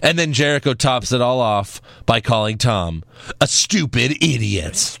 And then Jericho tops it all off by calling Tom a stupid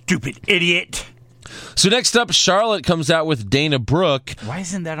idiot. Stupid idiot. So next up, Charlotte comes out with Dana Brooke. Why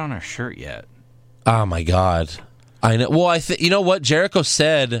isn't that on her shirt yet? Oh my God, I know. Well, you know what Jericho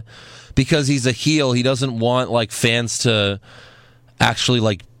said, because he's a heel, he doesn't want like fans to actually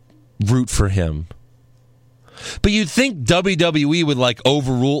like root for him. But you'd think WWE would like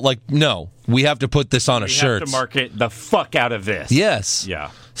overrule, like, no, we have to put this on a shirt. We have to market the fuck out of this. Yes. Yeah.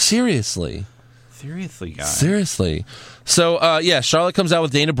 Seriously, guys. Seriously. So, Charlotte comes out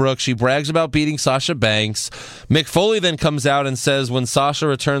with Dana Brooke. She brags about beating Sasha Banks. Mick Foley then comes out and says when Sasha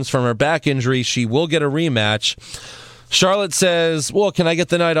returns from her back injury, she will get a rematch. Charlotte says, well, can I get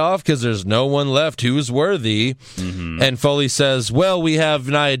the night off? Because there's no one left who's worthy. Mm-hmm. And Foley says, well, we have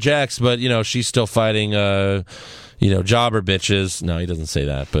Nia Jax, but, she's still fighting, jobber bitches. No, he doesn't say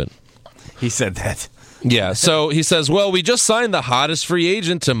that, but... He said that. Yeah, so he says, well, we just signed the hottest free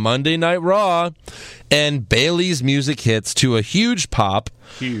agent to Monday Night Raw, and Bayley's music hits to a huge pop.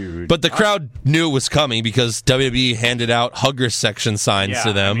 Huge. But the crowd knew it was coming because WWE handed out hugger section signs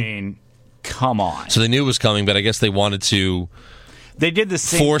to them. I mean, come on. So they knew it was coming, but I guess they wanted to... They did the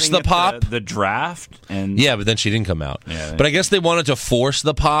same force thing the at pop. The draft, and yeah, but then she didn't come out. Yeah, but I guess they wanted to force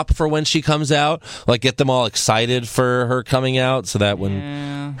the pop for when she comes out, like get them all excited for her coming out, so that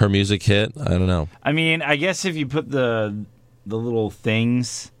when her music hit, I don't know. I mean, I guess if you put the little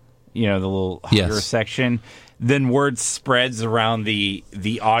things, the little hugger section, then word spreads around the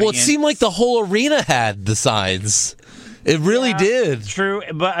audience. Well, it seemed like the whole arena had the signs. It really did. True,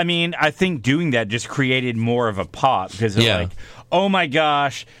 but I mean, I think doing that just created more of a pop because they're like, oh my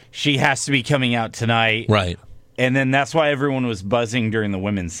gosh, she has to be coming out tonight. Right. And then that's why everyone was buzzing during the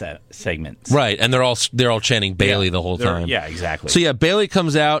women's segments. Right, and they're all chanting Bayley the whole time. Yeah, exactly. So Bayley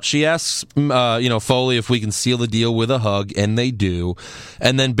comes out. She asks, Foley if we can seal the deal with a hug, and they do.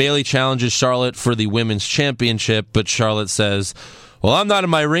 And then Bayley challenges Charlotte for the women's championship, but Charlotte says, well, I'm not in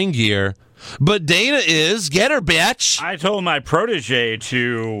my ring gear, but Dana is. Get her, bitch. I told my protege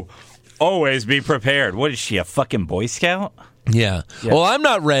to always be prepared. What is she, a fucking Boy Scout? Yeah. Well, I'm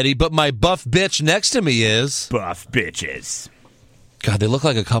not ready, but my buff bitch next to me is. Buff bitches. God, they look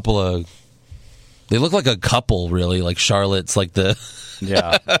like a couple, really. Like Charlotte's like the...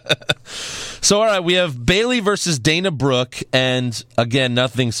 Yeah. So, all right, we have Bayley versus Dana Brooke, and again,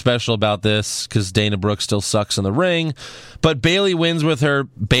 nothing special about this because Dana Brooke still sucks in the ring, but Bayley wins with her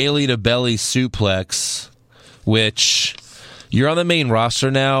Bayley to belly suplex, which you're on the main roster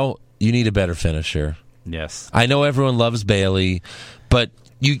now. You need a better finisher. Yes. I know everyone loves Bayley, but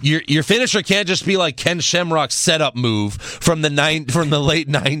your finisher can't just be like Ken Shamrock's setup move from the late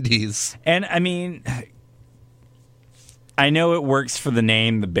 90s. And I mean, I know it works for the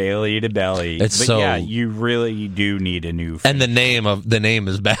name, the Bayley to belly. You really do need a new finisher. And the name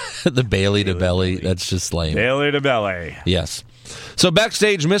is the Bayley to belly. That's just lame. Bayley to belly. Yes. So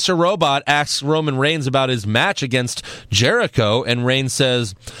backstage, Mr. Robot asks Roman Reigns about his match against Jericho, and Reigns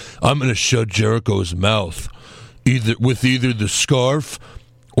says, I'm going to shut Jericho's mouth, either the scarf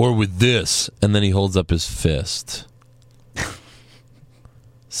or with this. And then he holds up his fist.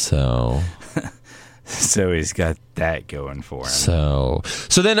 So he's got that going for him. So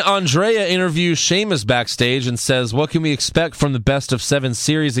then Andrea interviews Sheamus backstage and says, what can we expect from the best of 7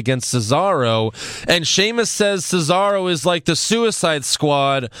 series against Cesaro? And Sheamus says Cesaro is like the Suicide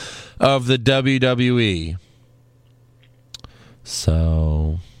Squad of the WWE.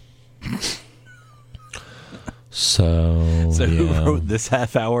 So who wrote this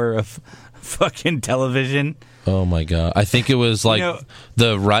half hour of fucking television? Oh my god! I think it was like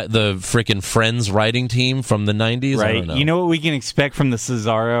the freaking Friends writing team from the 90s. Right? I don't know. You know what we can expect from the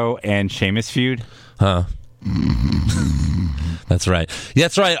Cesaro and Sheamus feud? Huh? That's right. Yeah,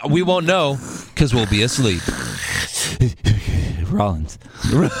 that's right. We won't know because we'll be asleep. Rollins.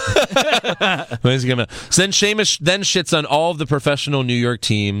 So then Sheamus then shits on all of the professional New York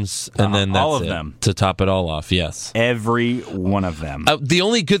teams, and then that's all of it, them to top it all off. Yes, every one of them. The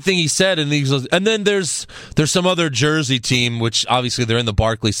only good thing he said, and then there's some other Jersey team, which obviously they're in the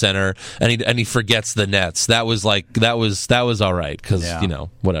Barclays Center, and he forgets the Nets. That was all right because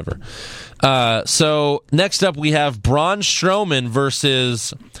whatever. So next up we have Braun Strowman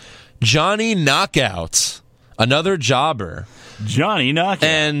versus Johnny Knockout, another jobber. Johnny Knockout.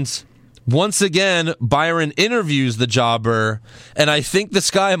 And once again, Byron interviews the jobber, and I think this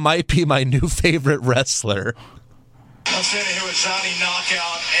guy might be my new favorite wrestler. I'm standing here with Johnny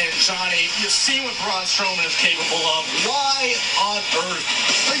Knockout, and Johnny, you've seen what Braun Strowman is capable of. Why on earth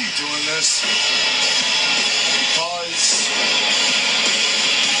are you doing this?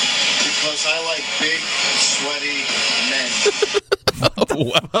 Because I like big, sweaty men.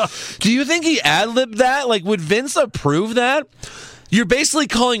 Do you think he ad-libbed that? Like, would Vince approve that? You're basically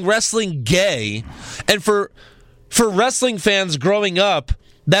calling wrestling gay, and for wrestling fans growing up,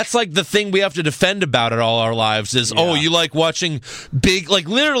 that's like the thing we have to defend about it all our lives is, oh, you like watching big, like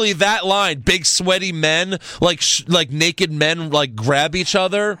literally that line, big sweaty men, like naked men like grab each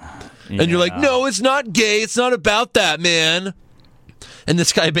other, and you're like, no, it's not gay, it's not about that, man. And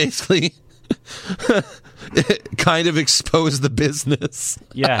this guy basically kind of exposed the business.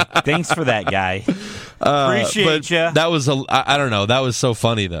 Yeah, thanks for that, guy. Appreciate you. That was I don't know. That was so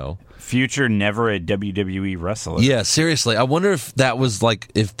funny though. Future never a WWE wrestler. Yeah, seriously. I wonder if that was like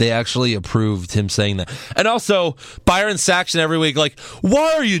if they actually approved him saying that. And also Byron Saxton every week, like,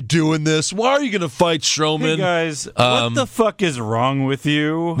 why are you doing this? Why are you going to fight Strowman? Hey guys, what the fuck is wrong with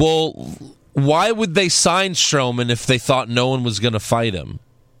you? Well, why would they sign Strowman if they thought no one was going to fight him?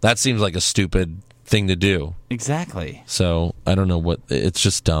 That seems like a stupid thing to do. Exactly. So I don't know what. It's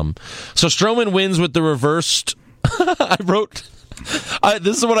just dumb. So Strowman wins with the reversed.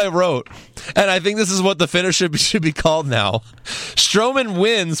 This is what I wrote, and I think this is what the finish should be called now. Strowman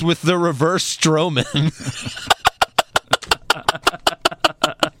wins with the reverse Strowman.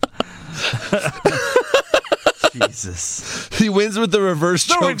 Jesus. He wins with the reverse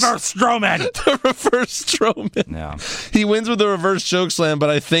choke. Reverse Strowman. The reverse Strowman. Yeah. He wins with the reverse choke slam, but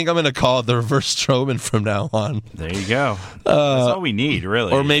I think I'm going to call it the reverse Strowman from now on. There you go. That's all we need,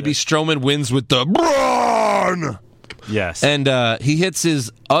 really. Or maybe Strowman wins with the Braun. Yes. And he hits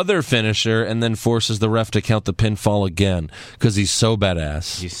his other finisher and then forces the ref to count the pinfall again because he's so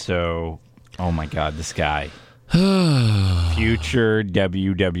badass. He's so... Oh, my God, this guy. Future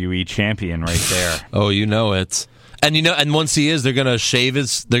WWE champion right there. Oh, you know it. And once he is, they're gonna shave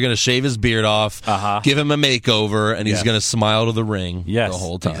his beard off, give him a makeover, and he's gonna smile to the ring the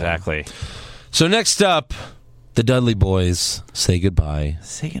whole time. Exactly. So next up, the Dudley Boys say goodbye.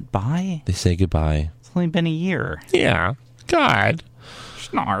 Say goodbye? They say goodbye. It's only been a year. Yeah. God.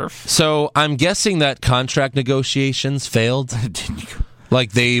 Snarf. So I'm guessing that contract negotiations failed.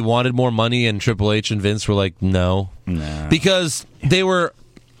 Like they wanted more money, and Triple H and Vince were like, no, because they were.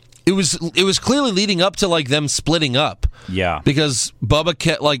 It was clearly leading up to like them splitting up. Yeah, because Bubba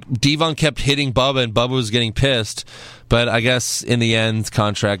kept Devon kept hitting Bubba, and Bubba was getting pissed. But I guess in the end,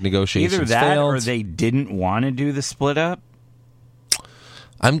 contract negotiations either that failed. or they didn't want to do the split up.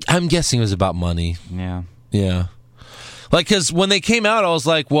 I'm guessing it was about money. Yeah. Like because when they came out, I was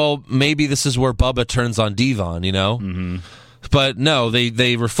like, well, maybe this is where Bubba turns on Devon, you know. Mm-hmm. But no,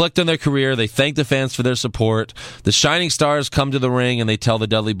 they reflect on their career. They thank the fans for their support. The Shining Stars come to the ring and they tell the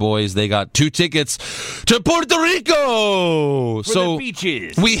Dudley Boys they got 2 tickets to Puerto Rico. So the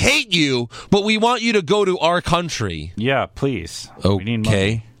beaches. We hate you, but we want you to go to our country. Yeah, please. Okay. We need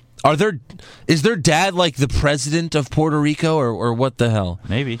money. Is their dad like the president of Puerto Rico or what the hell?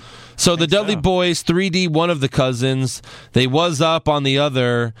 Maybe. So the Dudley Boys, 3D, one of the cousins, they was up on the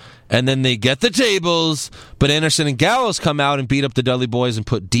other, and then they get the tables, but Anderson and Gallows come out and beat up the Dudley Boys and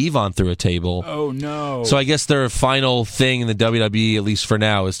put Devon through a table. Oh, no. So I guess their final thing in the WWE, at least for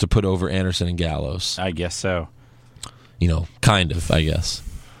now, is to put over Anderson and Gallows. I guess so. You know, kind of, I guess.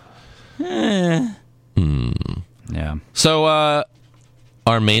 Yeah. So,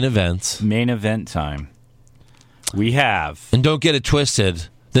 our main event. Main event time. We have... And don't get it twisted.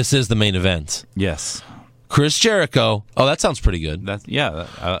 This is the main event. Yes. Chris Jericho. Oh, that sounds pretty good.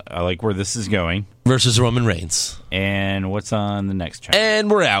 I like where this is going. Versus Roman Reigns. And what's on the next chapter? And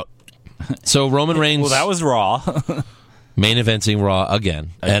we're out. So Roman Reigns. Well, that was Raw. Main eventing Raw again.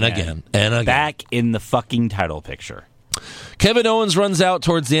 And again. Back in the fucking title picture. Kevin Owens runs out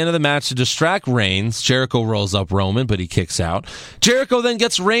towards the end of the match to distract Reigns. Jericho rolls up Roman, but he kicks out. Jericho then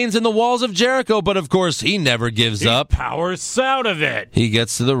gets Reigns in the walls of Jericho, but of course he never gives up. Powers out of it. He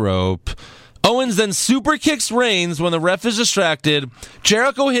gets to the rope. Owens then super kicks Reigns when the ref is distracted.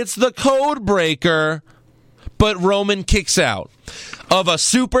 Jericho hits the code breaker, but Roman kicks out of a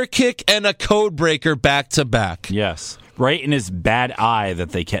super kick and a code breaker back to back. Yes. Right in his bad eye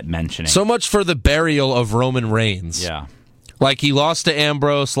that they kept mentioning. So much for the burial of Roman Reigns. Yeah. Like he lost to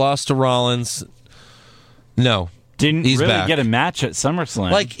Ambrose, lost to Rollins. No. Didn't he's really back. get a match at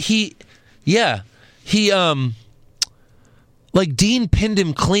SummerSlam. Like like Dean pinned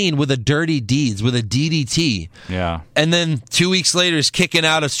him clean with a dirty deeds, with a DDT. Yeah. And then 2 weeks later he's kicking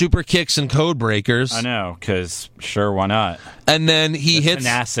out of super kicks and code breakers. I know, because sure, why not? And then he hits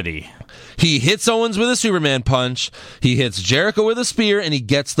tenacity. He hits Owens with a Superman punch. He hits Jericho with a spear, and he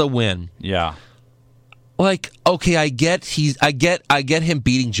gets the win. Yeah. Like, okay, I get him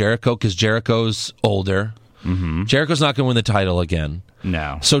beating Jericho because Jericho's older. Mm-hmm. Jericho's not going to win the title again.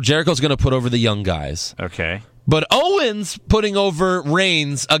 No. So Jericho's going to put over the young guys. Okay. But Owens putting over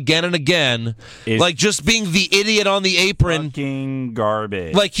Reigns again and again, like just being the idiot on the apron. Fucking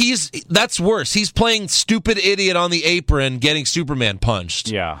garbage. Like that's worse. He's playing stupid idiot on the apron getting Superman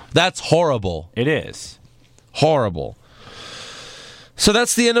punched. Yeah. That's horrible. It is. Horrible. So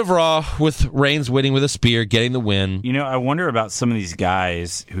that's the end of Raw with Reigns winning with a spear, getting the win. You know, I wonder about some of these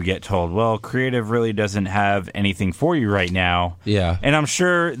guys who get told, well, creative really doesn't have anything for you right now. Yeah. And I'm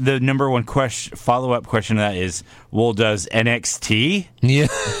sure the number one follow-up question to that is, well, does NXT? Yeah,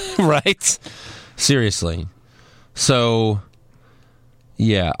 right? Seriously. So,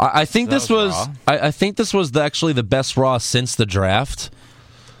 yeah. I think this was I think this was actually the best Raw since the draft.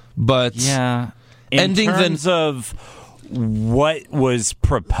 But yeah. In terms of what was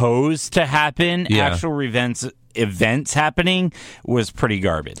proposed to happen, actual events happening was pretty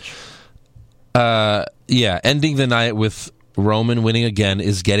garbage. Yeah, ending the night with Roman winning again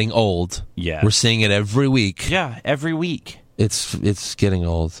is getting old. Yeah. We're seeing it every week. Yeah, every week. It's getting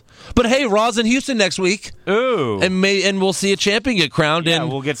old. But hey, Raw's in Houston next week. Ooh. And we'll see a champion get crowned. Yeah, and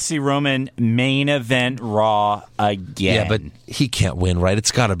we'll get to see Roman main event Raw again. Yeah, but he can't win, right?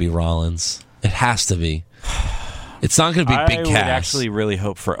 It's got to be Rollins. It has to be. It's not going to be Big Cass. I would actually really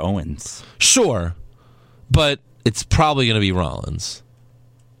hope for Owens. Sure, but it's probably going to be Rollins.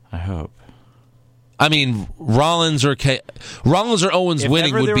 I hope. I mean, Rollins or Owens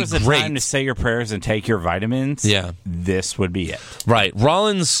winning would be great. If there was a time to say your prayers and take your vitamins, this would be it. Right.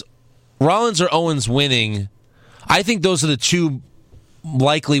 Rollins or Owens winning, I think those are the two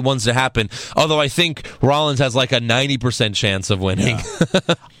likely ones to happen. Although I think Rollins has like a 90% chance of winning.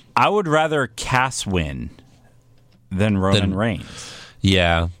 Yeah. I would rather Cass win than Roman Reigns.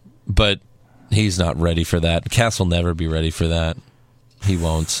 Yeah, but he's not ready for that. Cass will never be ready for that. He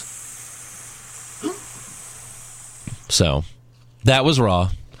won't. So, that was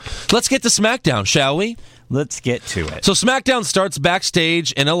Raw. Let's get to SmackDown, shall we? Let's get to it. So SmackDown starts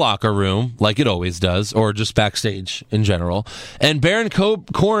backstage in a locker room, like it always does, or just backstage in general. And Baron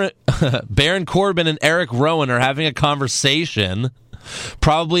Corbin and Eric Rowan are having a conversation,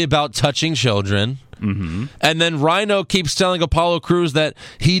 probably about touching children. Mm-hmm. And then Rhino keeps telling Apollo Crews that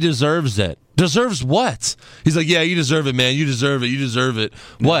he deserves it. Deserves what? He's like, yeah, you deserve it, man. You deserve it. You deserve it.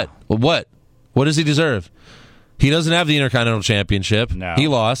 No. What? What? What does he deserve? He doesn't have the Intercontinental Championship. No. He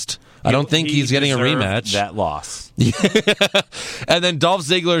lost. I don't think he's getting a rematch. That loss. And then Dolph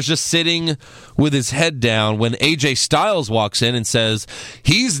Ziggler is just sitting with his head down when AJ Styles walks in and says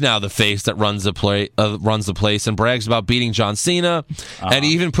he's now the face that runs the place and brags about beating John Cena. And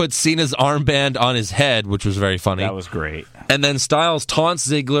he even put Cena's armband on his head, which was very funny. That was great. And then Styles taunts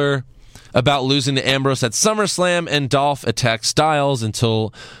Ziggler about losing to Ambrose at SummerSlam, and Dolph attacks Styles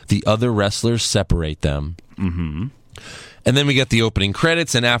until the other wrestlers separate them. Mm-hmm. And then we get the opening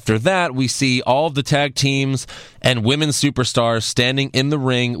credits, and after that, we see all of the tag teams and women's superstars standing in the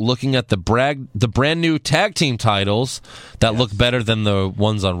ring looking at the brand new tag team titles that look better than the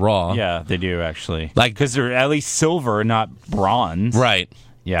ones on Raw. Yeah, they do, actually. Like, because they're at least silver, not bronze. Right.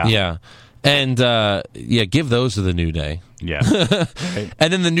 Yeah. Yeah. And, give those to the New Day. Yeah. Right.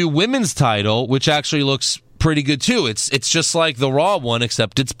 And then the new women's title, which actually looks pretty good, too. It's just like the Raw one,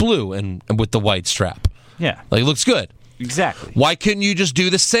 except it's blue and with the white strap. Yeah. Like, it looks good. Exactly. Why couldn't you just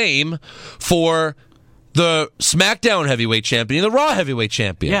do the same for the SmackDown heavyweight champion and the Raw heavyweight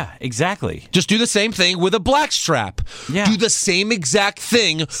champion? Yeah, exactly. Just do the same thing with a black strap. Yeah. Do the same exact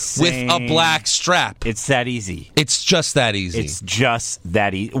thing with a black strap. It's that easy. It's just that easy. It's just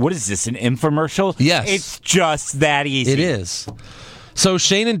that easy. What is this, an infomercial? Yes. It's just that easy. It is. So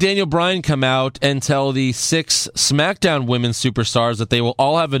Shane and Daniel Bryan come out and tell the 6 SmackDown women's superstars that they will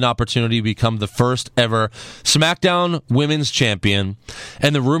all have an opportunity to become the first ever SmackDown women's champion.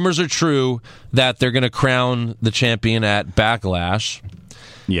 And the rumors are true that they're going to crown the champion at Backlash.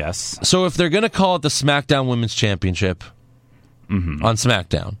 Yes. So if they're going to call it the SmackDown Women's Championship on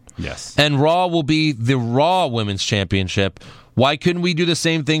SmackDown, yes, and Raw will be the Raw Women's Championship, why couldn't we do the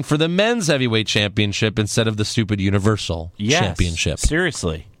same thing for the Men's Heavyweight Championship instead of the stupid Universal Championship?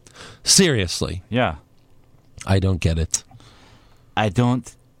 Seriously. Yeah. I don't get it. I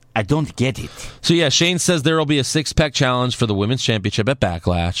don't get it. So yeah, Shane says there will be a 6-pack challenge for the Women's Championship at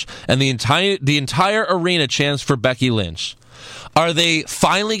Backlash, and the entire arena chants for Becky Lynch. Are they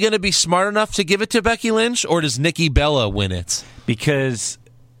finally going to be smart enough to give it to Becky Lynch, or does Nikki Bella win it? Because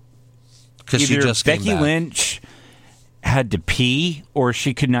she just Becky Lynch had to pee, or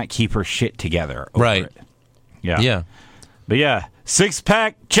she could not keep her shit together. Right. It. Yeah. But yeah,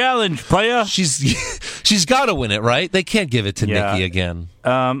 6-pack challenge, player. She's got to win it, right? They can't give it to Nikki again.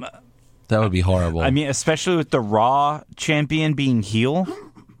 That would be horrible. I mean, especially with the Raw champion being heel.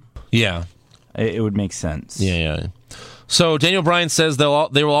 Yeah. It would make sense. Yeah. So Daniel Bryan says they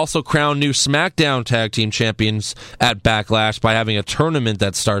will also crown new SmackDown Tag Team Champions at Backlash by having a tournament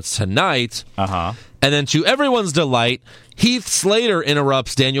that starts tonight. Uh-huh. And then to everyone's delight, Heath Slater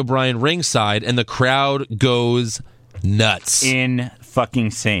interrupts Daniel Bryan ringside, and the crowd goes nuts.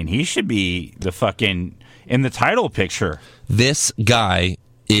 Insane. He should be in the title picture. This guy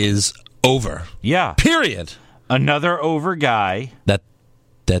is over. Yeah. Period. Another over guy that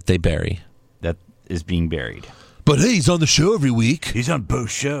they bury. That is being buried. But hey, he's on the show every week. He's on both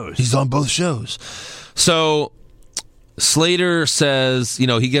shows. So Slater says,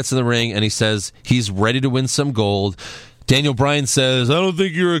 he gets in the ring and he says he's ready to win some gold. Daniel Bryan says, I don't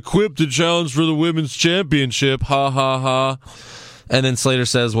think you're equipped to challenge for the Women's Championship. Ha, ha, ha. And then Slater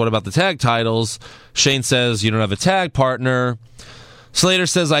says, what about the tag titles? Shane says, you don't have a tag partner. Slater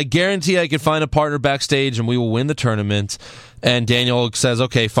says, I guarantee I can find a partner backstage and we will win the tournament. And Daniel says,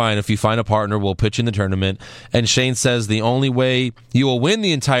 okay, fine. If you find a partner, we'll pitch in the tournament. And Shane says the only way you will win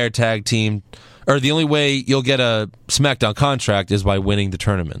the entire tag team, or the only way you'll get a SmackDown contract is by winning the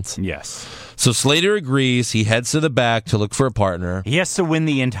tournament. Yes. So Slater agrees. He heads to the back to look for a partner. He has to win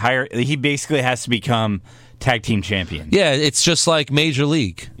he basically has to become tag team champion. Yeah, it's just like Major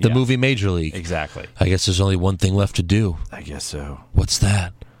League, the movie Major League. Exactly. I guess there's only one thing left to do. I guess so. What's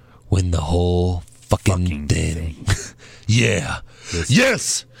that? Win the whole fucking thing. Yeah.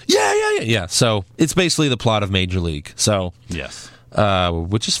 Yes. Yeah. So it's basically the plot of Major League. So yes.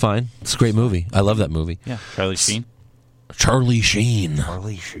 Which is fine. It's a great movie. I love that movie. Yeah. Charlie Sheen.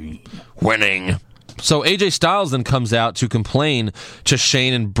 Winning. So AJ Styles then comes out to complain to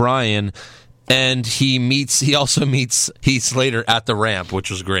Shane and Bryan, and he also meets Heath Slater at the ramp, which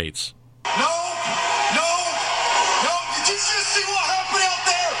was great. No. Did you just see what happened out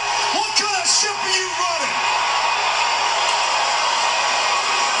there? What kind of ship are you running?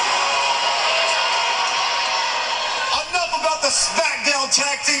 Enough about the SmackDown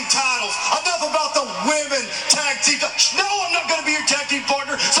Tag Team titles. Enough about the women tag team. No, I'm not going to be your tag team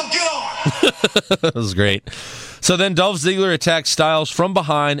partner, so get on. That was great. So then Dolph Ziggler attacks Styles from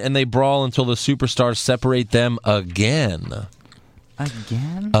behind, and they brawl until the superstars separate them again.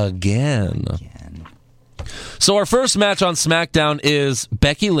 Again. So our first match on SmackDown is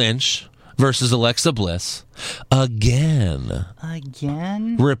Becky Lynch versus Alexa Bliss. Again.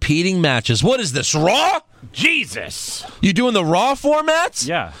 Repeating matches. What is this, Raw? Jesus. You doing the Raw formats?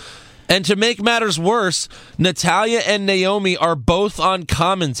 Yeah. And to make matters worse, Natalya and Naomi are both on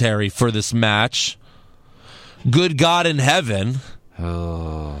commentary for this match. Good God in heaven.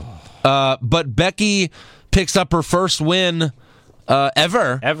 But Becky picks up her first win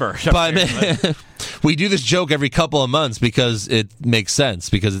ever. But we do this joke every couple of months because it makes sense,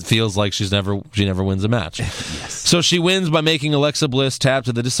 because it feels like she never wins a match. Yes. So she wins by making Alexa Bliss tap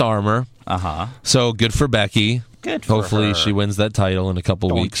to the disarmer. Uh-huh. So good for Becky. Good for Hopefully her. she wins that title in a couple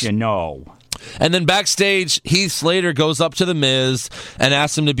weeks. Don't you know? And then backstage, Heath Slater goes up to The Miz and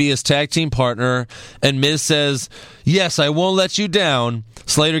asks him to be his tag team partner. And Miz says, yes, I won't let you down.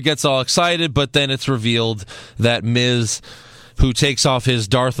 Slater gets all excited, but then it's revealed that Miz, who takes off his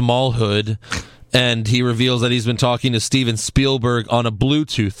Darth Maul hood, and he reveals that he's been talking to Steven Spielberg on a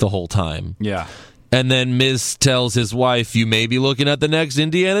Bluetooth the whole time. Yeah. And then Miz tells his wife, you may be looking at the next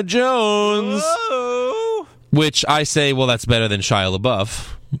Indiana Jones. Whoa. Which I say, well, that's better than Shia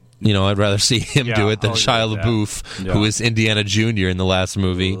LaBeouf. I'd rather see him do it than Shia LaBeouf, who is Indiana Jr. in the last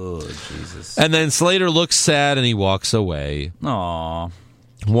movie. Oh, Jesus. And then Slater looks sad and he walks away. Aww.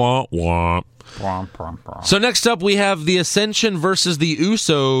 Wah, wah. So next up, we have the Ascension versus the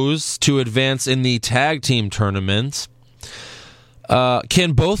Usos to advance in the tag team tournament.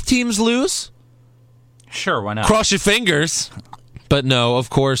 Can both teams lose? Sure, why not? Cross your fingers. But no, of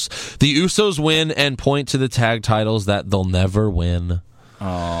course, the Usos win and point to the tag titles that they'll never win.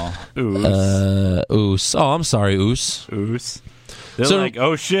 Oos. Oh, I'm sorry, Oos. Oos. They're like,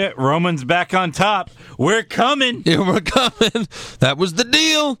 oh shit, Roman's back on top. We're coming. Yeah, we're coming. That was the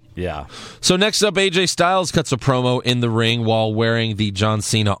deal. Yeah. So next up, AJ Styles cuts a promo in the ring while wearing the John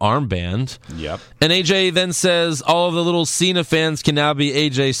Cena armband. Yep. And AJ then says all of the little Cena fans can now be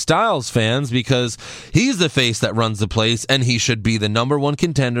AJ Styles fans because he's the face that runs the place and he should be the number one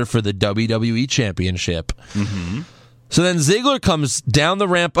contender for the WWE Championship. Mm-hmm. So then Ziggler comes down the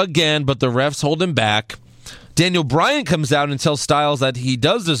ramp again, but the refs hold him back. Daniel Bryan comes out and tells Styles that he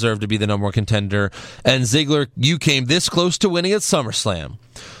does deserve to be the number one contender. And Ziggler, you came this close to winning at SummerSlam.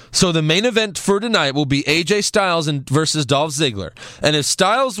 So the main event for tonight will be AJ Styles versus Dolph Ziggler. And if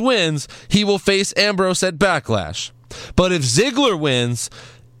Styles wins, he will face Ambrose at Backlash. But if Ziggler wins,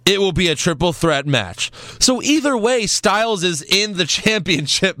 it will be a triple threat match. So either way, Styles is in the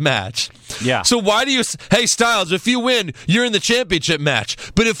championship match. Yeah. So why do you... Hey, Styles, if you win, you're in the championship match.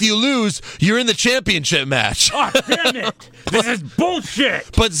 But if you lose, you're in the championship match. Oh, damn it. This is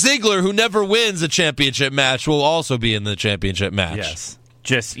bullshit. But Ziggler, who never wins a championship match, will also be in the championship match. Yes.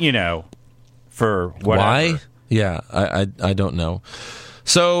 Just, for whatever. Why? Yeah, I don't know.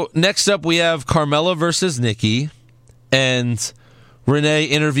 So next up, we have Carmella versus Nikki. And Renee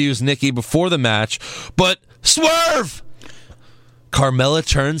interviews Nikki before the match, but swerve! Carmella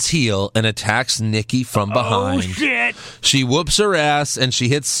turns heel and attacks Nikki from behind. Oh, shit! She whoops her ass and she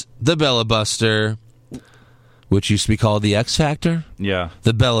hits the Bella Buster, which used to be called the X Factor. Yeah.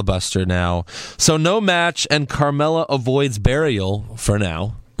 The Bella Buster now. So no match, and Carmella avoids burial for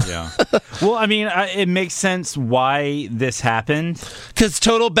now. Yeah. Well, I mean, it makes sense why this happened. Because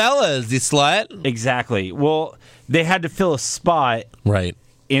Total Bella is the slut. Exactly. Well, they had to fill a spot right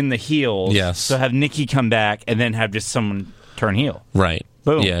in the heels. Yes. So have Nikki come back and then have just someone turn heel. Right.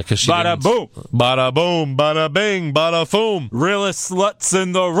 Boom. Yeah, because she bada boom. Bada boom, bada bing, bada foom. Realest sluts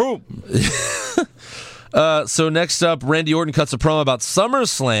in the room. So next up, Randy Orton cuts a promo about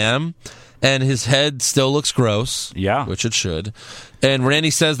SummerSlam, and his head still looks gross. Yeah. Which it should. And Randy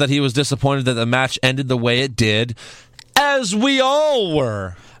says that he was disappointed that the match ended the way it did, as we all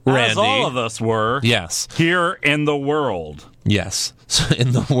were. Randy. As all of us were. Yes. Here in the world. Yes.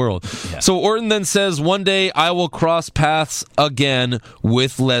 In the world. Yeah. So Orton then says, one day I will cross paths again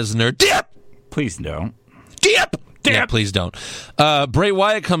with Lesnar. Dip! Please don't. Dip! Yeah, please don't. Bray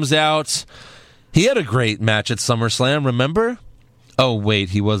Wyatt comes out. He had a great match at SummerSlam, remember? Oh, wait,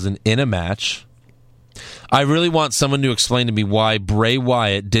 he wasn't in a match. I really want someone to explain to me why Bray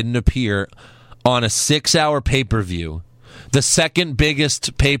Wyatt didn't appear on a 6-hour pay-per-view. The second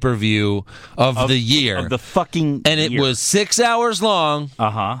biggest pay-per-view of the year. Of the fucking And it year. was 6 hours long.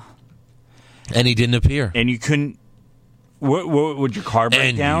 Uh-huh. And he didn't appear. And you couldn't... What would your car break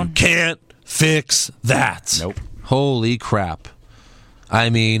and down? You can't fix that. Nope. Holy crap. I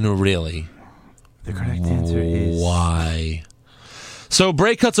mean, really. The correct answer is... Why? So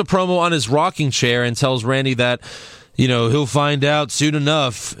Bray cuts a promo on his rocking chair and tells Randy that, he'll find out soon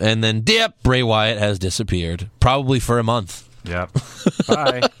enough. And then, Bray Wyatt has disappeared. Probably for a month. Yep.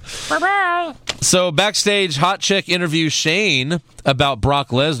 Bye. Bye-bye. So backstage, Hot Chick interviews Shane about Brock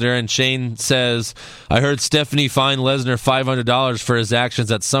Lesnar, and Shane says, I heard Stephanie fined Lesnar $500 for his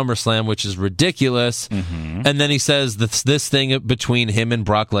actions at SummerSlam, which is ridiculous. Mm-hmm. And then he says this thing between him and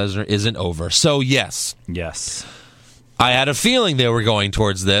Brock Lesnar isn't over. So, yes. Yes. I had a feeling they were going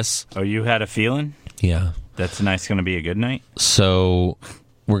towards this. Oh, you had a feeling? Yeah. That's tonight's going to be a good night? So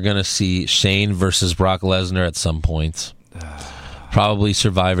we're going to see Shane versus Brock Lesnar at some point. Probably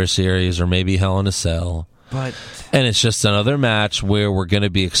Survivor Series or maybe Hell in a Cell. And it's just another match where we're going to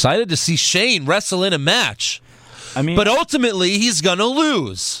be excited to see Shane wrestle in a match. I mean, but ultimately, he's going to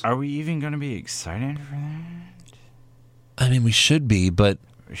lose. Are we even going to be excited for that? I mean, we should be, but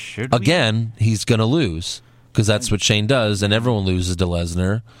again, he's going to lose because that's what Shane does, and everyone loses to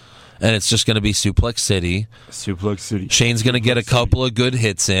Lesnar. And it's just going to be Suplex City. Suplex City. Shane's going to get a couple of good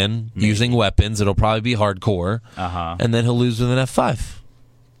hits in using weapons. It'll probably be hardcore. Uh-huh. And then he'll lose with an F5.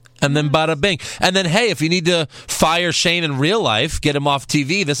 And then bada bing. And then, hey, if you need to fire Shane in real life, get him off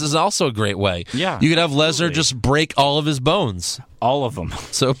TV, this is also a great way. Yeah. You could have Lesnar just break all of his bones. All of them.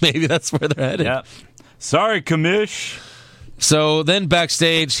 So maybe that's where they're headed. Yep. Sorry, Kamish. So then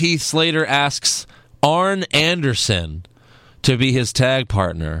backstage, Heath Slater asks Arn Anderson to be his tag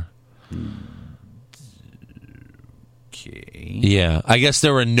partner. Okay. Yeah, I guess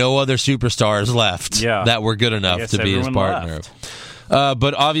there were no other superstars left that were good enough to be his partner.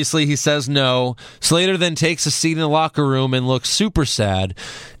 But obviously he says no. Slater then takes a seat in the locker room and looks super sad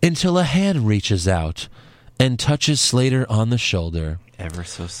until a hand reaches out and touches Slater on the shoulder. Ever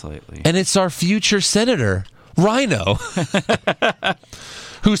so slightly. And it's our future senator, Rhino,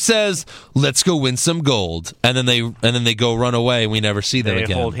 who says, "Let's go win some gold," and then they go run away. And we never see them again.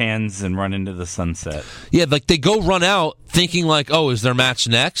 They hold hands and run into the sunset. Yeah, like they go run out thinking like, "Oh, is their match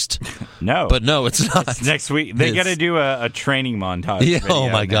next?" No, but no, it's not. It's next week. They got to do a training montage. Yeah, oh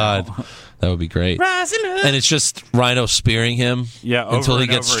my God. That would be great. And it's just Rhino spearing him until he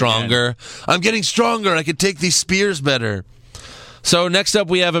gets stronger. Again. I'm getting stronger. I can take these spears better. So next up,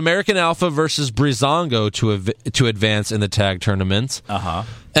 we have American Alpha versus Breezango to advance in the tag tournament. Uh-huh.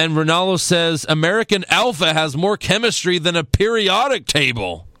 And Ronaldo says American Alpha has more chemistry than a periodic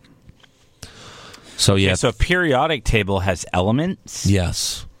table. So yeah. So a periodic table has elements?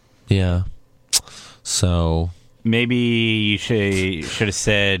 Yes. Yeah. So maybe you should have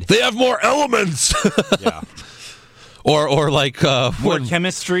said they have more elements. Yeah. Or like more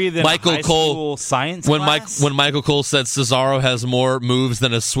chemistry than Michael high Cole school science when class? When Michael Cole said Cesaro has more moves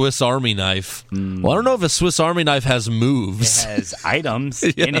than a Swiss Army knife. Well, I don't know if a Swiss Army knife has moves. It has items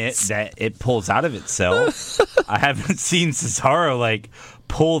in it that it pulls out of itself. I haven't seen Cesaro like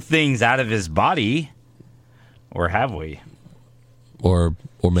pull things out of his body, or have we? Or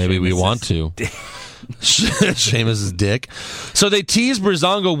maybe we want to. Sheamus' dick. So they teased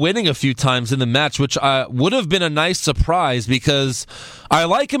Breezango winning a few times in the match, which would have been a nice surprise because I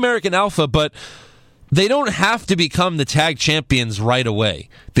like American Alpha, but they don't have to become the tag champions right away.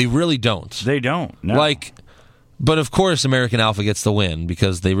 They really don't. They don't. No. But of course American Alpha gets the win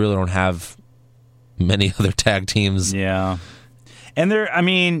because they really don't have many other tag teams. Yeah. And they're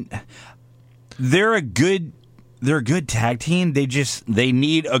a good tag team. They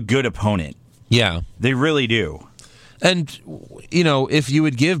need a good opponent. Yeah. They really do. And, if you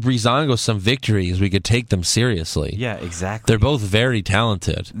would give Breezango some victories, we could take them seriously. Yeah, exactly. They're both very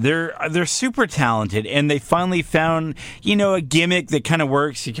talented. They're super talented, and they finally found, a gimmick that kind of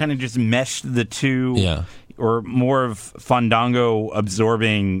works. You kind of just meshed the two. Yeah. Or more of Fandango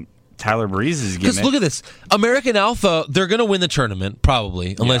absorbing Tyler Breeze's gimmick. Because look at this. American Alpha, they're going to win the tournament,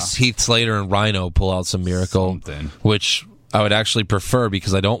 probably, unless Heath Slater and Rhino pull out some miracle. Something. Which I would actually prefer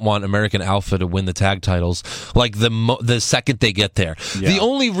because I don't want American Alpha to win the tag titles like the second they get there. Yeah. The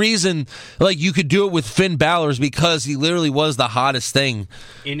only reason you could do it with Finn Balor is because he literally was the hottest thing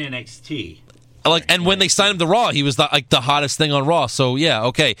in NXT. And when they signed him to Raw, he was the hottest thing on Raw. So yeah,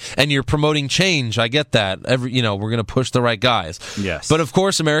 okay. And you're promoting change. I get that. We're going to push the right guys. Yes. But of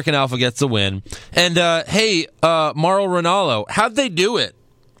course, American Alpha gets the win. And hey, Mauro Ranallo, how'd they do it?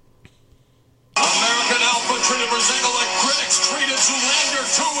 American Alpha treated Breezango like critics treated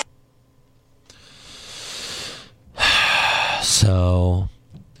Zoolander 2. So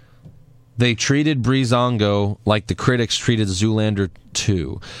they treated Breezango like the critics treated Zoolander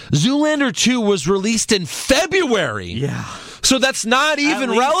 2. Zoolander 2 was released in February. Yeah. So that's not even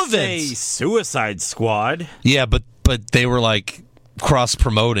relevant. Say Suicide Squad. Yeah, but they were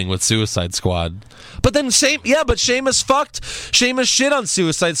cross-promoting with Suicide Squad. But then Sheamus shit on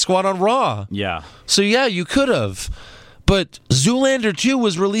Suicide Squad on Raw. Yeah. So yeah, you could have. But Zoolander 2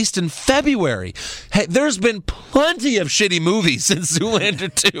 was released in February. Hey, there's been plenty of shitty movies since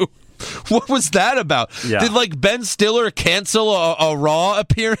Zoolander 2. What was that about? Yeah. Did Ben Stiller cancel a Raw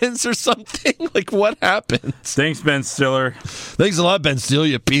appearance or something? What happened? Thanks, Ben Stiller. Thanks a lot, Ben Stiller,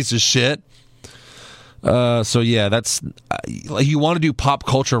 you piece of shit. So yeah, that's you want to do pop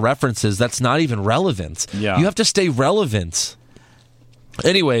culture references. That's not even relevant. Yeah. You have to stay relevant.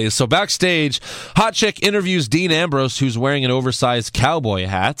 Anyways, so backstage, Hot Chick interviews Dean Ambrose, who's wearing an oversized cowboy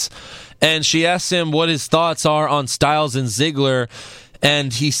hat, and she asks him what his thoughts are on Styles and Ziggler,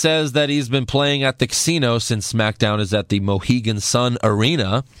 and he says that he's been playing at the casino since SmackDown is at the Mohegan Sun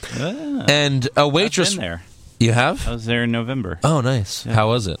Arena. And a waitress. I've been there. You have? I was there in November. Oh, nice. Yeah. How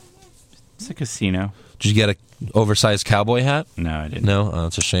was it? It's a casino. Did you get an oversized cowboy hat? No, I didn't. No? Oh,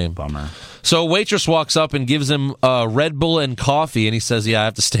 that's a shame. Bummer. So a waitress walks up and gives him Red Bull and coffee, and he says, yeah, I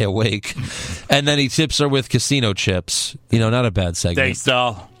have to stay awake. And then he tips her with casino chips. Not a bad segment. Thanks,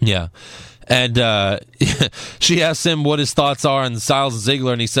 doll. Yeah. And she asks him what his thoughts are on Styles and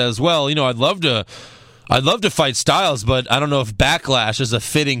Ziggler, and he says, well, I'd love to fight Styles, but I don't know if Backlash is a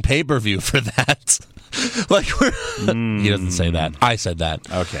fitting pay-per-view for that. He doesn't say that. I said that.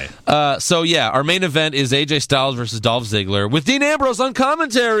 Okay. So yeah, our main event is AJ Styles versus Dolph Ziggler with Dean Ambrose on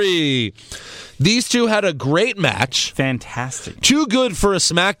commentary. These two had a great match. Fantastic. Too good for a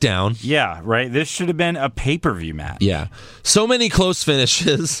SmackDown. Yeah, right. This should have been a pay-per-view match. Yeah. So many close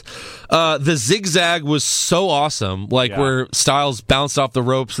finishes. The zigzag was so awesome, where Styles bounced off the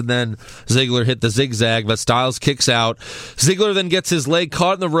ropes and then Ziggler hit the zigzag, but Styles kicks out. Ziggler then gets his leg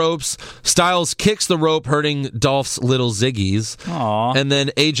caught in the ropes. Styles kicks the rope, hurting Dolph's little ziggies. Aww. And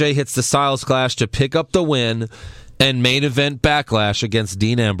then AJ hits the Styles Clash to pick up the win and main event Backlash against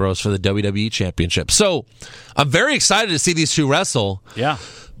Dean Ambrose for the WWE Championship. So I'm very excited to see these two wrestle. Yeah.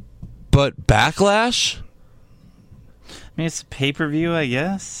 But Backlash? I mean, it's a pay-per-view, I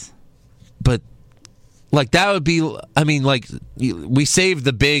guess. But, that would be... I mean, we saved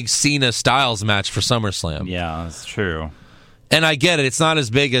the big Cena-Styles match for SummerSlam. Yeah, that's true. And I get it. It's not as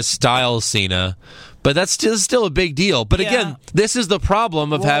big as Styles-Cena, but that's still a big deal. But again, this is the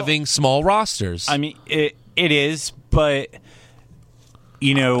problem of having small rosters. I mean, it is, but...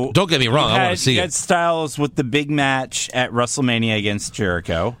 Don't get me wrong. I want to see it. Styles with the big match at WrestleMania against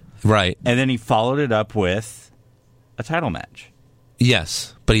Jericho. Right. And then he followed it up with a title match.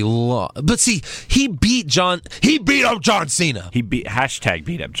 Yes, but he lost. But see, he beat up John Cena. Beat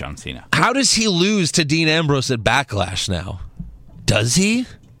up John Cena. How does he lose to Dean Ambrose at Backlash now? Does he?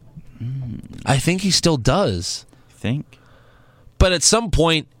 I think he still does. Think? But at some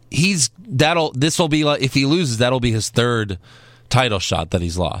point, this will be like, if he loses, that'll be his third title shot that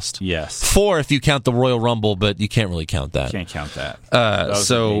he's lost. Yes. 4 if you count the Royal Rumble, but you can't really count that. Can't count that. That was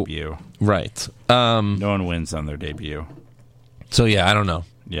their debut. Right. No one wins on their debut. So yeah, I don't know.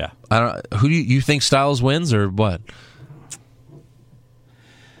 Yeah. Who do you think Styles wins or what?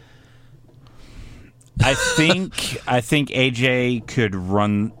 I think AJ could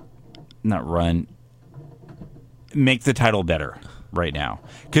make the title better right now,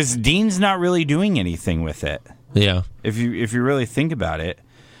 because Dean's not really doing anything with it. Yeah. If you really think about it,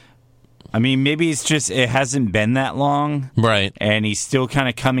 I mean, maybe it's just it hasn't been that long, right? And he's still kind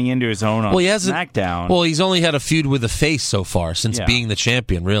of coming into his own on SmackDown. Well, he's only had a feud with the face so far since being the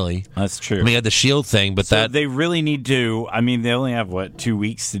champion. Really, that's true. I mean, he had the Shield thing, but they really need to. I mean, they only have 2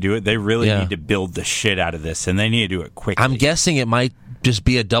 weeks to do it. They really need to build the shit out of this, and they need to do it quickly. I'm guessing it might just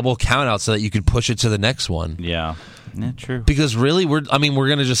be a double count out so that you could push it to the next one. Yeah. Yeah, true. Because really, we're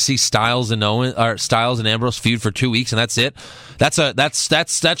going to just see Styles and Ambrose feud for 2 weeks, and that's it.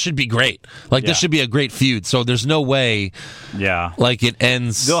 That should be great. This should be a great feud. So there's no way. Yeah. It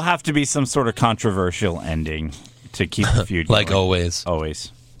ends. There'll have to be some sort of controversial ending to keep the feud going. Always.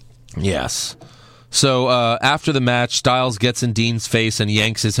 Always. Yes. So after the match, Styles gets in Dean's face and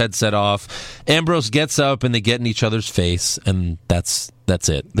yanks his headset off. Ambrose gets up and they get in each other's face, and that's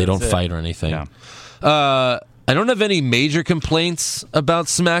it. They don't fight or anything. Yeah. I don't have any major complaints about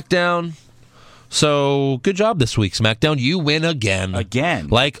SmackDown. So, good job this week, SmackDown. You win again. Again.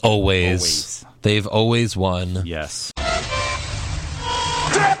 Like always. They've always won. Yes.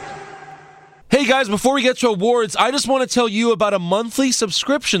 Hey guys, before we get to awards, I just want to tell you about a monthly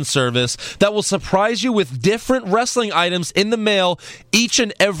subscription service that will surprise you with different wrestling items in the mail each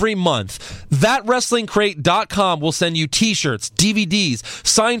and every month. ThatWrestlingCrate.com will send you t-shirts, DVDs,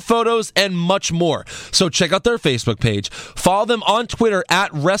 signed photos, and much more. So check out their Facebook page, follow them on Twitter at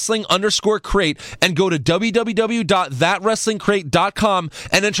 @wrestling_crate, and go to www.thatwrestlingcrate.com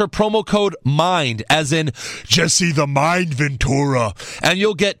and enter promo code MIND, as in Jesse the Mind Ventura, and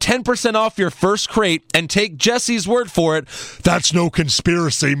you'll get 10% off your first crate, and take Jesse's word for it. That's no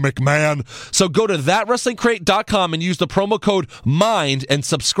conspiracy, McMahon. So go to thatwrestlingcrate.com and use the promo code MIND and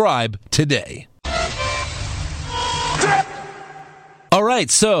subscribe today. All right,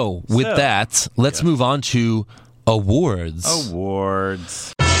 so with that, let's move on to awards.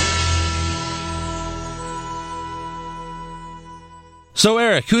 Awards. So,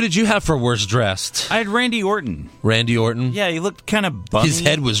 Eric, who did you have for worst dressed? I had Randy Orton. Randy Orton? Yeah, he looked kind of bummy. His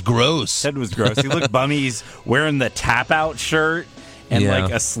head was gross. He looked bummy. He's wearing the tap-out shirt and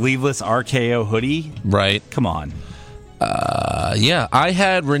a sleeveless RKO hoodie. Right. Come on. Yeah, I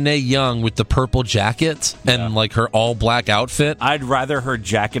had Renee Young with the purple jacket and her all-black outfit. I'd rather her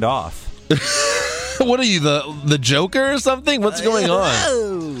jacket off. What are you, the Joker or something? What's going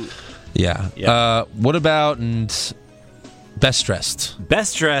on? Yeah. What about... Best dressed.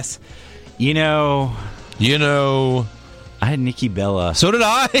 Best dressed. You know, I had Nikki Bella. So did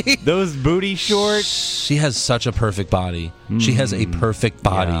I. Those booty shorts. She has such a perfect body. She has a perfect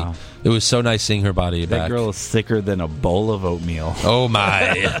body. Yeah. It was so nice seeing her body back. That girl is thicker than a bowl of oatmeal. Oh,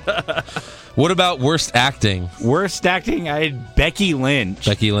 my. What about worst acting? Worst acting, I had Becky Lynch.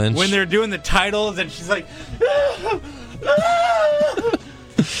 Becky Lynch. When they're doing the titles and she's like...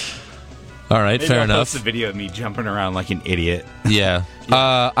 All right, fair enough. Post a video of me jumping around like an idiot. Yeah.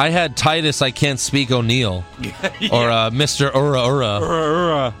 I had Titus, I Can't Speak O'Neil. Or Mr.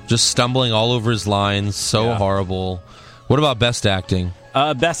 Ura. Just stumbling all over his lines. So horrible. What about best acting?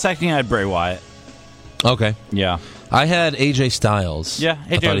 Best acting, I had Bray Wyatt. Okay. Yeah. I had AJ Styles. Yeah,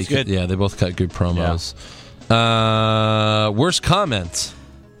 AJ was good. Yeah, they both cut good promos. Yeah. Worst comment?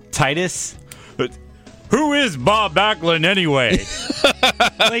 Titus. Who is Bob Backlund anyway?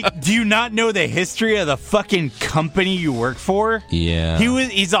 Like, do you not know the history of the fucking company you work for? Yeah.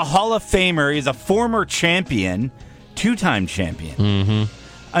 He's a Hall of Famer. He's a former champion. 2-time champion. Mm-hmm.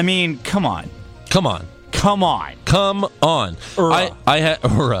 I mean, come on. Come on. I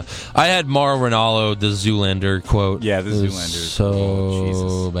had Mauro Ranallo, the Zoolander quote. Yeah, the Zoolander.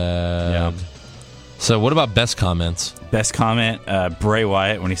 So bad. Yeah. So what about best comments? Best comment, Bray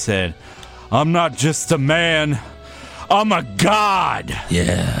Wyatt, when he said, "I'm not just a man, I'm a god."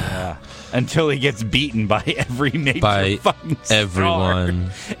 Yeah. Until he gets beaten by every major fucking star.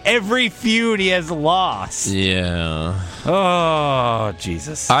 Everyone. Every feud he has lost. Yeah. Oh,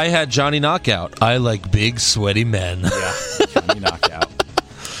 Jesus. I had Johnny Knockout. I like big, sweaty men. Yeah, Johnny Knockout.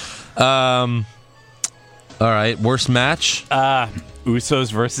 All right, worst match?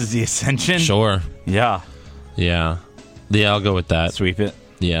 Usos versus the Ascension. Sure. Yeah. Yeah, I'll go with that. Sweep it.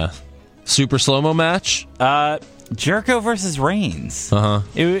 Yeah. Super slow-mo match? Jericho versus Reigns. Uh-huh.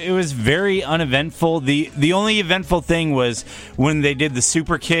 It was very uneventful. The only eventful thing was when they did the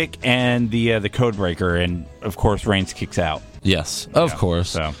super kick and the Codebreaker, and of course Reigns kicks out. Yes, of course.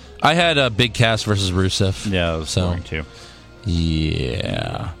 So I had Big Cass versus Rusev. Yeah, that was boring too.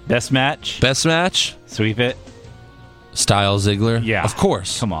 Yeah. Best match? Sweep it. Styles Ziggler? Yeah. Of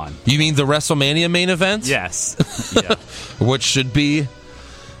course. Come on. You mean the WrestleMania main event? Yes. Yeah. Which should be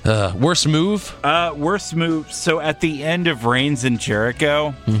worst move? Worst move. So at the end of Reigns and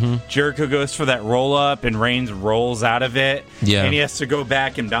Jericho, Jericho goes for that roll up and Reigns rolls out of it. Yeah. And he has to go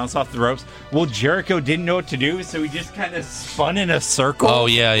back and bounce off the ropes. Well, Jericho didn't know what to do, so he just kind of spun in a circle. Oh,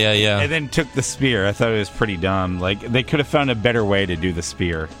 yeah. And then took the spear. I thought it was pretty dumb. Like, they could have found a better way to do the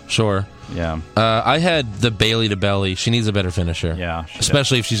spear. Sure. Yeah. I had the Bayley to belly. She needs a better finisher. Yeah.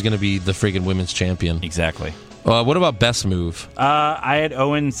 Especially if she's going to be the friggin' women's champion. Exactly. What about best move? I had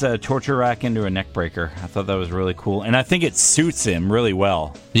Owens torture rack into a neck breaker. I thought that was really cool, and I think it suits him really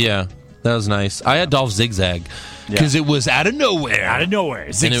well. Yeah, that was nice. I had Dolph Zigzag because it was out of nowhere.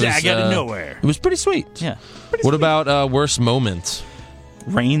 Zigzag out of nowhere. It was pretty sweet. Yeah. What about worst moment?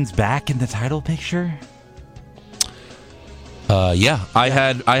 Reigns back in the title picture. Yeah, I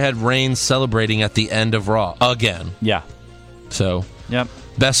had Reigns celebrating at the end of Raw again. Yeah. So. Yep.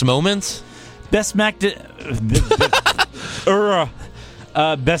 Best moment. Best best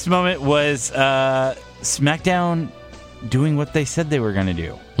moment was SmackDown doing what they said they were going to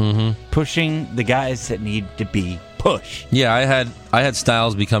do, pushing the guys that need to be pushed. Yeah, I had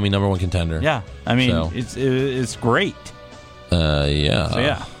Styles becoming ~1 contender. Yeah, I mean it's great. Yeah. So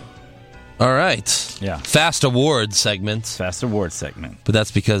yeah. All right. Yeah. Fast awards segment. But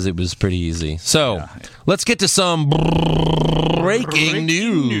that's because it was pretty easy. So let's get to some breaking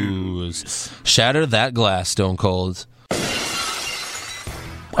news. Shatter that glass, Stone Cold.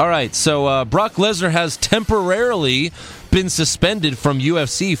 All right. So Brock Lesnar has temporarily been suspended from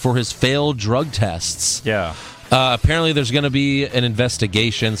UFC for his failed drug tests. Yeah. Apparently there's going to be an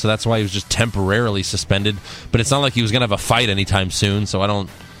investigation, so that's why he was just temporarily suspended. But it's not like he was going to have a fight anytime soon, so I don't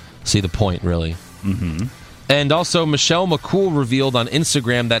see the point, really. Mm-hmm. And also, Michelle McCool revealed on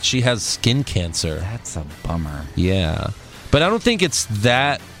Instagram that she has skin cancer. That's a bummer. Yeah. But I don't think it's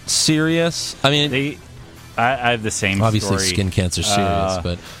that serious. I mean, I have the same obviously story. Skin cancer's serious,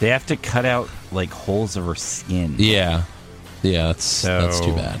 but they have to cut out like holes of her skin. Yeah. Yeah, that's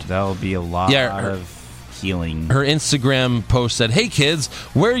too bad. That'll be a lot of healing. Her Instagram post said, "Hey kids,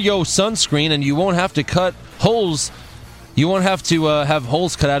 wear your sunscreen and you won't have to cut holes. You won't have to have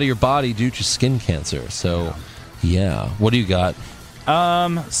holes cut out of your body due to skin cancer." So, yeah. What do you got?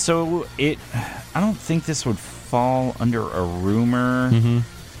 So I don't think this would fall under a rumor.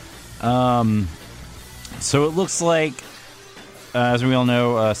 Mm-hmm. So it looks like, as we all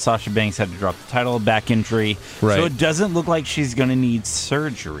know, Sasha Banks had to drop the title, back injury. Right. So it doesn't look like she's going to need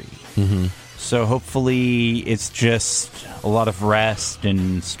surgery. Mm-hmm. So hopefully it's just a lot of rest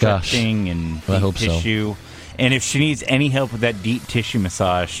and stretching and deep tissue. So. And if she needs any help with that deep tissue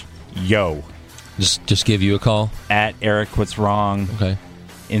massage, just give you a call at Eric What's Wrong. Okay.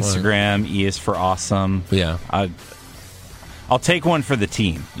 Instagram E is for awesome. Yeah. I'll take one for the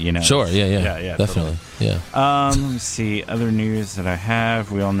team. You know. Sure. Yeah. Definitely. Totally. Yeah. Let me see other news that I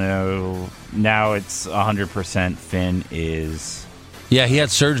have. We all know now it's 100%. Finn is. Yeah, he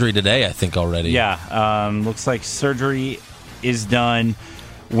had surgery today, I think, already. Yeah. Looks like surgery is done.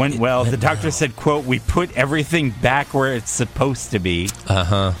 went well. The doctor said, quote, "We put everything back where it's supposed to be."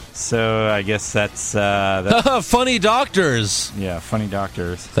 So I guess that's funny doctors. Yeah, funny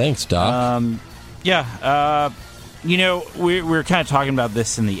doctors. Thanks, Doc. We're kind of talking about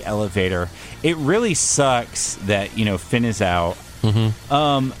this in the elevator. It really sucks that, Finn is out.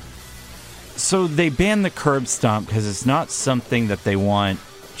 So they banned the curb stomp because it's not something that they want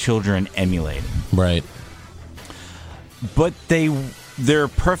children emulating. Right. But they're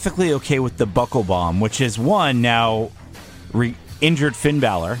perfectly okay with the buckle bomb, which is, one, now injured Finn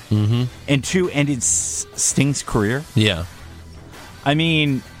Balor, and two, ended Sting's career. Yeah. I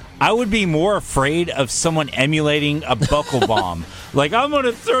mean, I would be more afraid of someone emulating a buckle bomb. Like, I'm going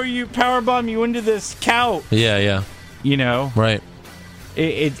to powerbomb you into this couch. Yeah. Right.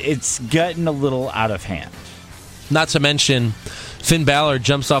 It's gotten a little out of hand. Not to mention, Finn Balor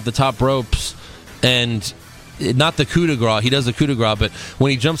jumps off the top ropes and not the coup de grace. He does the coup de grace, but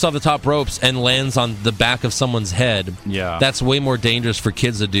when he jumps off the top ropes and lands on the back of someone's head, that's way more dangerous for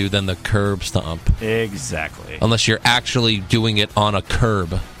kids to do than the curb stomp. Exactly. Unless you're actually doing it on a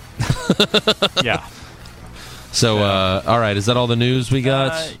curb. Yeah. So, all right. Is that all the news we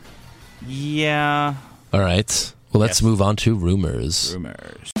got? Yeah. All right. Well, let's move on to rumors.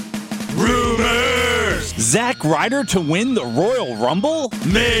 Zack Ryder to win the Royal Rumble?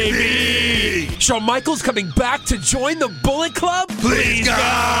 Maybe. Shawn Michaels coming back to join the Bullet Club? Please,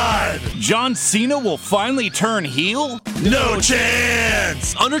 God. John Cena will finally turn heel? No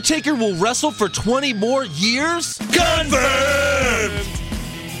chance. Undertaker will wrestle for 20 more years? Confirmed.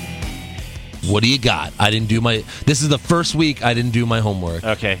 What do you got? This is the first week I didn't do my homework.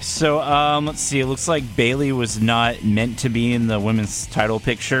 Okay, so let's see. It looks like Bayley was not meant to be in the women's title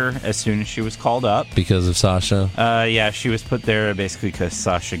picture as soon as she was called up. Because of Sasha? Yeah, she was put there basically because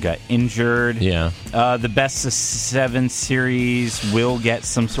Sasha got injured. Yeah. The Best of 7 series will get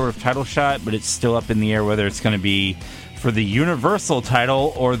some sort of title shot, but it's still up in the air whether it's going to be for the Universal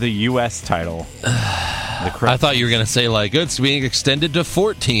title or the U.S. title. I thought you were going to say, it's being extended to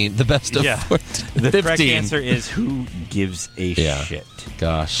 14, the best of 14. The 15. correct answer is who gives a shit.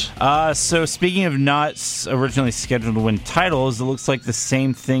 Gosh. So speaking of not originally scheduled to win titles, it looks like the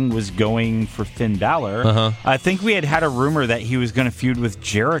same thing was going for Finn Balor. I think we had a rumor that he was going to feud with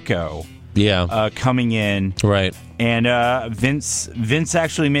Jericho. Yeah. Coming in. Right. And Vince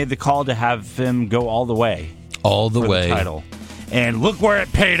actually made the call to have him go all the way. All the way. The title. And look where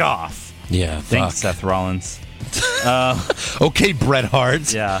it paid off. Yeah, thanks, Seth Rollins. Okay, Bret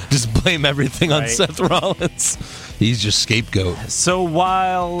Hart. Yeah. Just blame everything on Seth Rollins. He's just scapegoat. So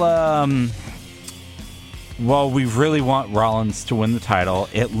while we really want Rollins to win the title,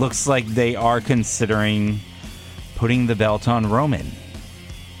 it looks like they are considering putting the belt on Roman.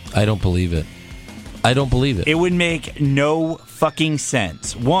 I don't believe it. It would make no fucking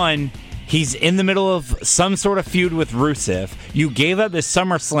sense. One, he's in the middle of some sort of feud with Rusev. You gave up his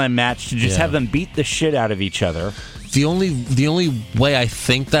SummerSlam match to just have them beat the shit out of each other. The only way I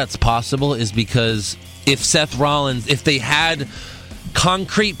think that's possible is because if they had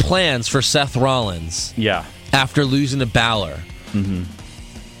concrete plans for Seth Rollins, after losing to Balor,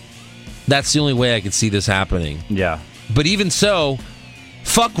 that's the only way I could see this happening. Yeah, but even so,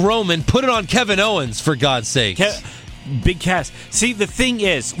 fuck Roman, put it on Kevin Owens for God's sake. Big cast. See, the thing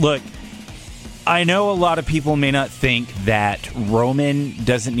is, look. I know a lot of people may not think that Roman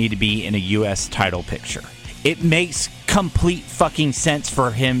doesn't need to be in a U.S. title picture. It makes complete fucking sense for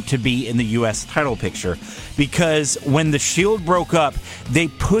him to be in the U.S. title picture because when the Shield broke up, they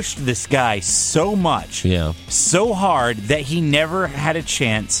pushed this guy so much, so hard that he never had a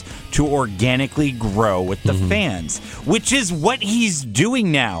chance to organically grow with the fans, which is what he's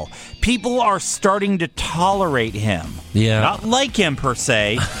doing now. People are starting to tolerate him. Yeah. Not like him per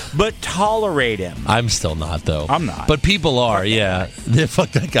se, but tolerate him. I'm still not, though. I'm not. But people are,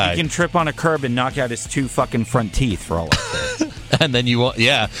 Fuck that guy. He can trip on a curb and knock out his 2 fucking front teeth for all I care. And then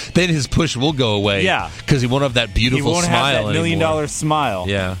then his push will go away. Yeah. Because he won't have that beautiful smile He won't have that $1 million anymore. smile.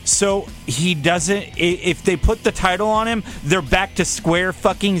 Yeah. So he doesn't, if they put the title on him, they're back to square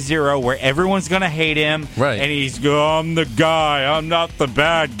fucking zero where everyone's going to hate him. Right. And he's I'm the guy. I'm not the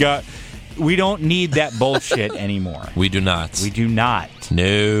bad guy. We don't need that bullshit anymore. We do not. We do not.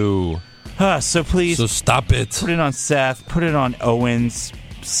 No. So please. So stop it. Put it on Seth. Put it on Owens.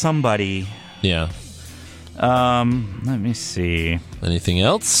 Somebody. Yeah. Let me see. Anything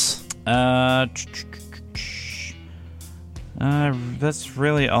else? That's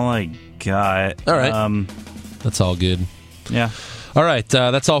really all I got. All right. That's all good. Yeah. All right.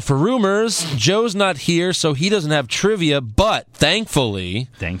 That's all for rumors. Joe's not here, so he doesn't have trivia, but thankfully,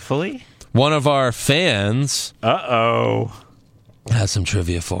 Thankfully? one of our fans has some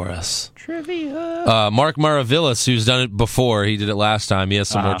trivia for us. Mark Maravillas, who's done it before, he did it last time. He has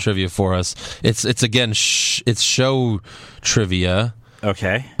some more trivia for us. It's again, it's show trivia.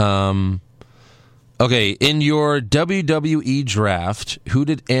 Okay. Okay, in your WWE draft, who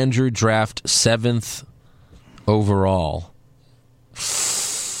did Andrew draft 7th overall?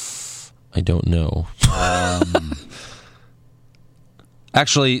 I don't know.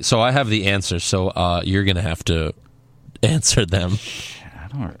 Actually, so I have the answer, so you're going to have to answer them.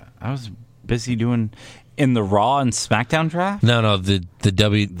 I was busy doing in the Raw and SmackDown draft? No,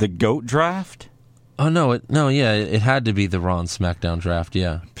 the GOAT draft? Oh, it had to be the Raw and SmackDown draft,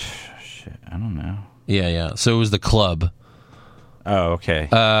 yeah. Shit, I don't know. Yeah. So it was the club. Oh, okay.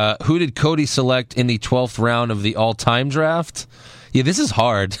 Who did Cody select in the 12th round of the all-time draft? Yeah, this is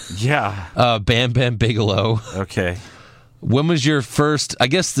hard. Yeah. Bam Bam Bigelow. Okay. When was your first... I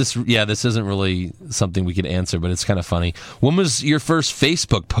guess this isn't really something we could answer, but it's kind of funny. When was your first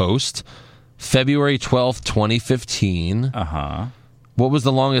Facebook post? February 12th, 2015. Uh-huh. What was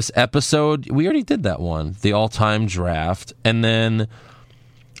the longest episode? We already did that one. The all-time draft. And then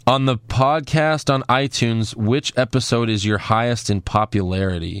on the podcast on iTunes, which episode is your highest in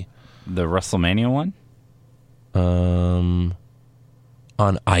popularity? The WrestleMania one? On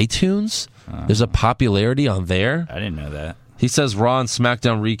iTunes? There's a popularity on there? I didn't know that. He says Raw and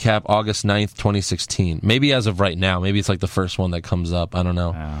SmackDown recap August 9th, 2016. Maybe as of right now. Maybe it's like the first one that comes up. I don't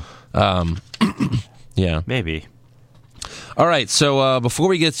know. Yeah. Maybe. All right, so before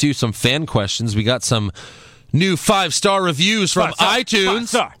we get to some fan questions, we got some new 5-star reviews from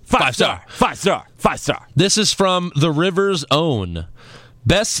iTunes. 5 star. This is from The River's Own.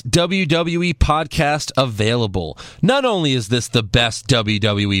 Best WWE podcast available. Not only is this the best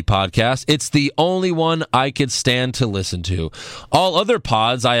WWE podcast, it's the only one I could stand to listen to. All other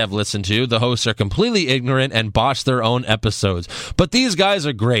pods I have listened to, the hosts are completely ignorant and botch their own episodes. But these guys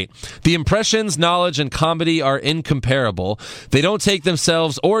are great. The impressions, knowledge, and comedy are incomparable. They don't take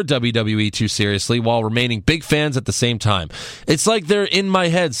themselves or WWE too seriously while remaining big fans at the same time. It's like they're in my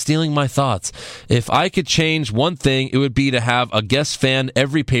head stealing my thoughts. If I could change one thing, it would be to have a guest fan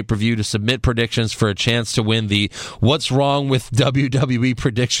every pay-per-view to submit predictions for a chance to win the What's Wrong with WWE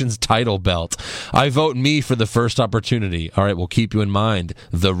Predictions title belt. I vote me for the first opportunity. All right, we'll keep you in mind.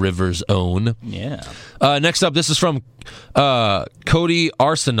 The River's Own. Yeah. Next up, this is from Cody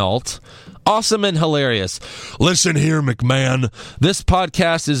Arsenault. Awesome and hilarious. Listen here, McMahon. This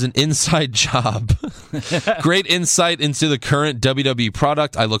podcast is an inside job. Great insight into the current WWE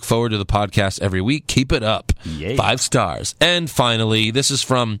product. I look forward to the podcast every week. Keep it up. Yay. 5 stars. And finally, this is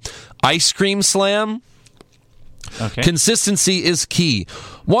from Ice Cream Slam. Okay. Consistency is key.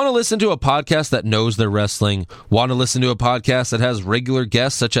 Want to listen to a podcast that knows their wrestling? Want to listen to a podcast that has regular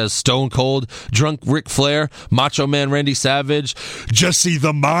guests such as Stone Cold, Drunk Ric Flair, Macho Man Randy Savage, Jesse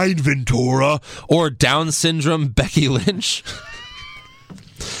the Mind Ventura, or Down Syndrome Becky Lynch?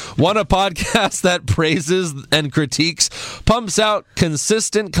 Want a podcast that praises and critiques, pumps out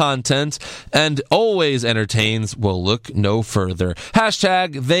consistent content, and always entertains? Well, look no further.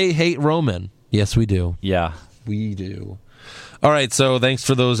 Hashtag they hate Roman. Yes, we do. Yeah. We do. All right, so thanks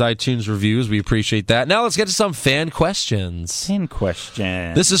for those iTunes reviews. We appreciate that. Now let's get to some fan questions.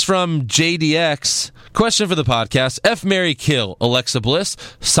 This is from JDX. Question for the podcast. F, marry, kill Alexa Bliss,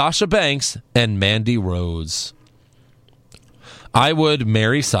 Sasha Banks, and Mandy Rose. I would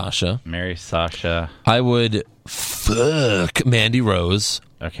marry Sasha. I would fuck Mandy Rose.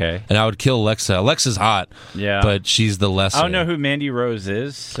 Okay. And I would kill Alexa. Alexa's hot. Yeah. But she's the lesser. I don't know who Mandy Rose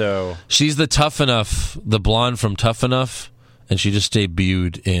is, so... She's the Tough Enough, the blonde from Tough Enough, and she just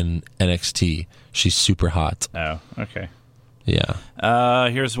debuted in NXT. She's super hot. Oh, okay. Yeah.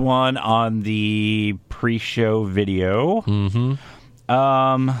 Here's one on the pre-show video.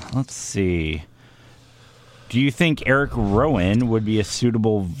 Mm-hmm. Let's see. Do you think Eric Rowan would be a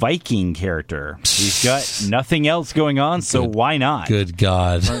suitable Viking character? He's got nothing else going on, so why not? Good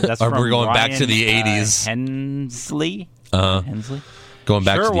God. We're going Ryan, back to the 80s. Hensley? Hensley? Going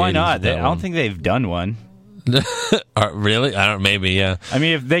back to the 80s. Sure, why not? I don't think they've done one. Really? I don't. Maybe, yeah. I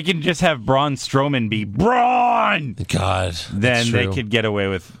mean, if they can just have Braun Strowman be Braun, God, then they could get away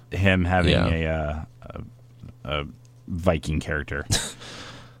with him having a Viking character.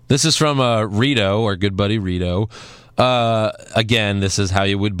 This is from Rito, our good buddy Rito. Again, this is how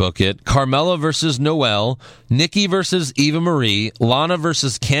you would book it. Carmella versus Noelle, Nikki versus Eva Marie, Lana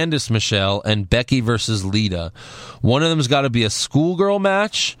versus Candice Michelle, and Becky versus Lita. One of them's got to be a schoolgirl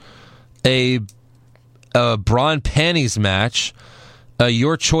match, a bra and panties match,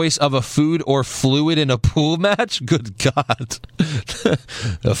 your choice of a food or fluid in a pool match. Good God.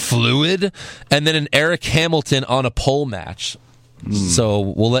 A fluid. And then an Eric Hamilton on a pole match. So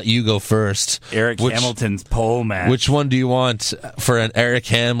we'll let you go first. Eric Hamilton's pole match. Which one do you want for an Eric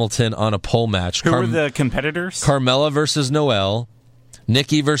Hamilton on a pole match? Who are the competitors? Carmella versus Noelle,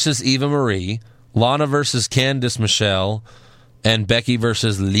 Nikki versus Eva Marie, Lana versus Candice Michelle, and Becky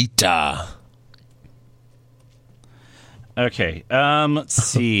versus Lita. Okay, let's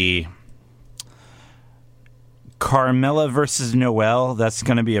see. Carmella versus Noelle, that's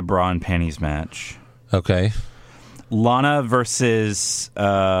going to be a bra and panties match. Okay. Lana versus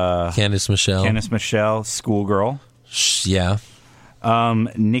Candice Michelle, schoolgirl. Yeah.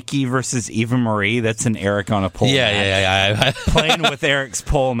 Nikki versus Eva Marie, that's an Eric on a pole match. Yeah. Playing with Eric's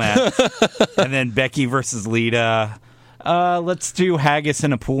pole match. And then Becky versus Lita. Let's do Haggis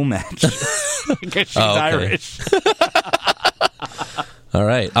in a pool match. Because she's Irish. All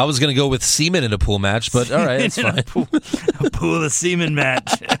right. I was going to go with semen in a pool match, but all right, it's fine. A pool of semen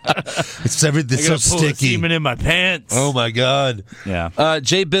match. It's everything so sticky. Of semen in my pants. Oh, my God. Yeah.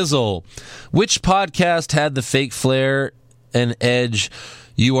 Jay Bizzle, which podcast had the fake Flair and Edge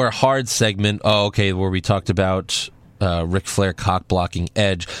You Are Hard segment? Oh, okay, where we talked about Ric Flair cock blocking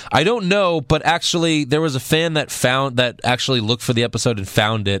Edge. I don't know, but actually there was a fan that actually looked for the episode and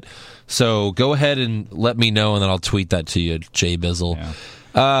found it. So go ahead and let me know, and then I'll tweet that to you, Jay Bizzle.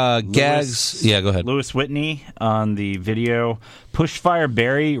 Yeah. Gags. Go ahead. Lewis Whitney on the video. Pushfire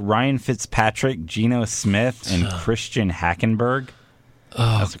Barry, Ryan Fitzpatrick, Geno Smith, and Christian Hackenberg.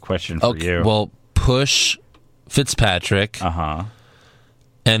 That's a question for you. Well, push Fitzpatrick. And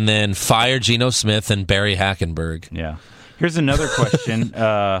then fire Geno Smith and Barry Hackenberg. Yeah. Here's another question.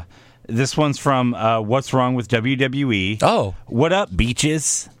 This one's from What's Wrong with WWE. Oh. What up,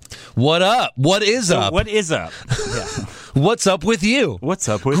 beaches? What up? What is up? What is up? Yeah. What's up with you? What's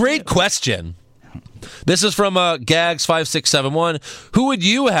up with Great you? question. This is from Gags5671. Who would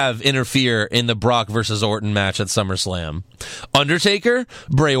you have interfere in the Brock versus Orton match at SummerSlam? Undertaker?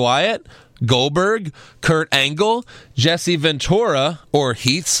 Bray Wyatt? Goldberg? Kurt Angle? Jesse Ventura? Or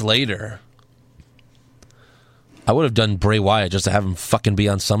Heath Slater? I would have done Bray Wyatt just to have him fucking be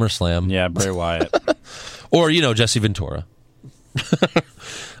on SummerSlam. Yeah, Bray Wyatt. Or, Jesse Ventura.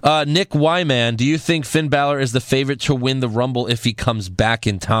 Nick Wyman, do you think Finn Balor is the favorite to win the Rumble if he comes back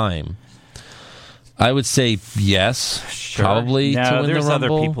in time? I would say yes, sure. Probably to win the Rumble. There's other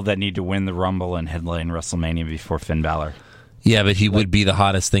people that need to win the Rumble and headline WrestleMania before Finn Balor. Yeah, but he would be the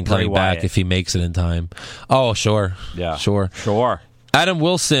hottest thing coming back if he makes it in time. Oh, sure. Yeah. Sure. Adam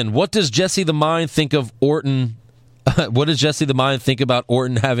Wilson, what does Jesse the Mind think of Orton? What does Jesse the Mind think about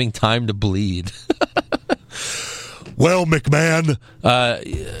Orton having time to bleed? Well, McMahon.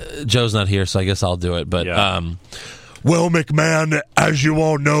 Joe's not here, so I guess I'll do it. But well, McMahon, as you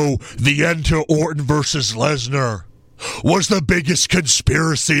all know, the end to Orton versus Lesnar was the biggest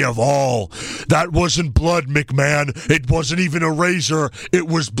conspiracy of all. That wasn't blood, McMahon. It wasn't even a razor. It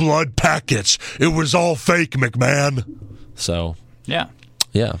was blood packets. It was all fake, McMahon. So, yeah.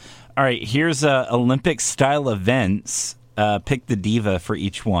 All right, here's Olympic-style events. Pick the diva for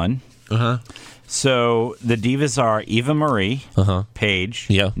each one. So the divas are Eva Marie, Paige,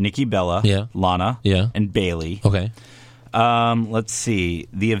 Nikki Bella, Lana, and Bailey. Okay. Let's see.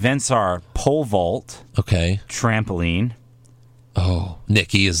 The events are pole vault. Okay. Trampoline. Oh,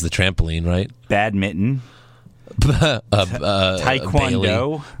 Nikki is the trampoline, right? Badminton.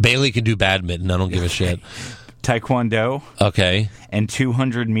 Taekwondo. Bailey can do badminton. I don't give a shit. Taekwondo. Okay. And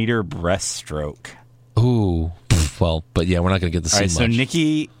 200-meter breaststroke. Ooh. Well, but yeah, we're not going to get to see much. So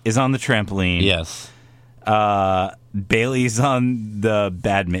Nikki is on the trampoline. Yes. Bailey's on the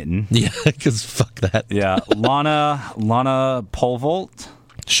badminton. Yeah, because fuck that. Yeah. Lana pole vault.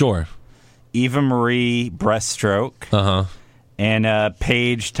 Sure. Eva Marie breaststroke. And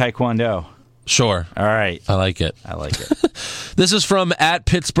Paige taekwondo. Sure. All right. I like it. This is from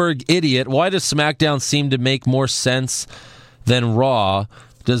 @PittsburghIdiot. Why does SmackDown seem to make more sense than Raw?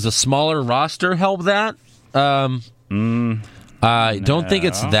 Does a smaller roster help that? I don't think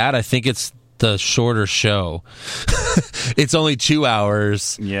it's that. I think it's the shorter show. It's only 2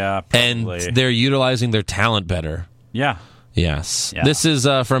 hours. Yeah, probably. And they're utilizing their talent better. Yeah. Yes. Yeah. This is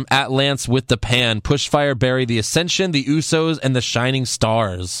from @Lance with the Pan. Pushfire Barry, the Ascension, the Usos, and the Shining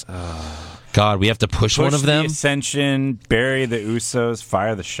Stars. God, we have to push one of them? The Ascension, bury the Usos,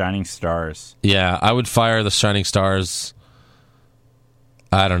 fire the Shining Stars. Yeah, I would fire the Shining Stars.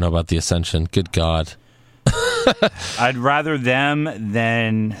 I don't know about the Ascension. Good God. I'd rather them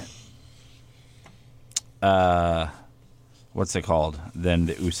than what's it called? Than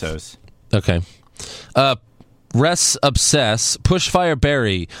the Usos. Okay. Res Obsess, Pushfire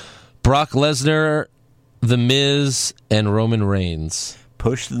Barry, Brock Lesnar, The Miz, and Roman Reigns.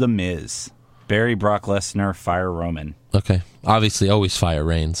 Push The Miz. Bury Brock Lesnar, fire Roman. Okay. Obviously, always fire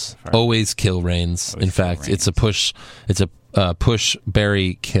Reigns. Always kill Reigns. In fact, it's a push. It's a push,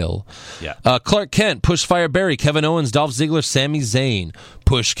 bury, kill. Yeah. Clark Kent, push, fire, bury. Kevin Owens, Dolph Ziggler, Sami Zayn.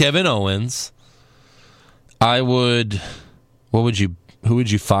 Push Kevin Owens. I would. Who would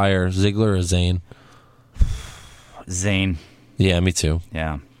you fire, Ziggler or Zayn? Zayn. Yeah, me too.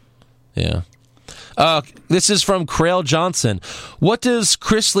 Yeah. Yeah. This is from Crail Johnson. What does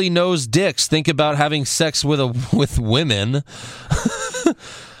Chrisley Nose Dix think about having sex with women?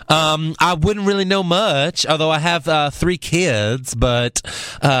 I wouldn't really know much, although I have 3 kids, but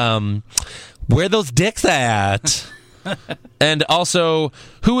where those dicks at? And also,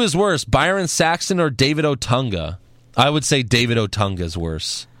 who is worse, Byron Saxton or David Otunga? I would say David Otunga is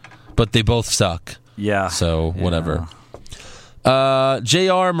worse, but they both suck. Yeah. So, whatever.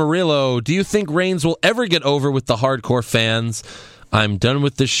 J.R. Murillo, do you think Reigns will ever get over with the hardcore fans? I'm done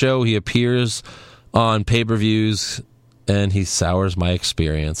with this show. He appears on pay-per-views, and he sours my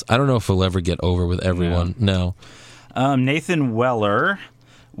experience. I don't know if he'll ever get over with everyone. No. Nathan Weller,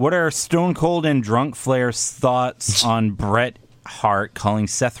 what are Stone Cold and Drunk Flair's thoughts on Bret Hart calling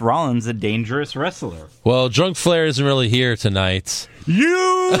Seth Rollins a dangerous wrestler? Well, Drunk Flair isn't really here tonight.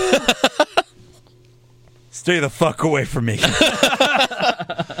 You... Stay the fuck away from me.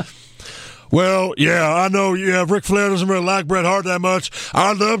 Well, yeah, I know. Yeah, Ric Flair doesn't really like Bret Hart that much.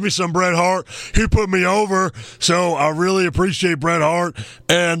 I love me some Bret Hart. He put me over, so I really appreciate Bret Hart.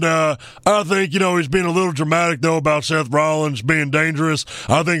 And I think, he's being a little dramatic, though, about Seth Rollins being dangerous.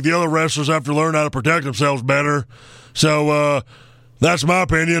 I think the other wrestlers have to learn how to protect themselves better. So that's my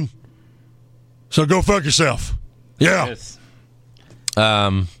opinion. So go fuck yourself. Yeah. Yes.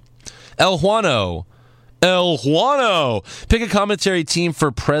 El Juano, pick a commentary team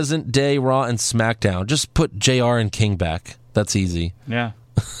for present day Raw and SmackDown. Just put JR and King back. That's easy. Yeah.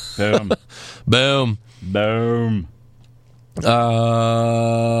 Boom. Boom. Boom.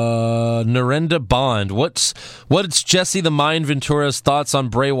 Narendra Bond. What's Jesse the Mind Ventura's thoughts on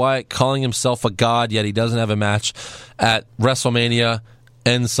Bray Wyatt calling himself a god, yet he doesn't have a match at WrestleMania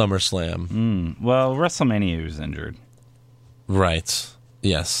and SummerSlam? Well, WrestleMania he was injured. Right.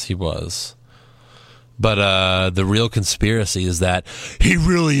 Yes, he was. But the real conspiracy is that he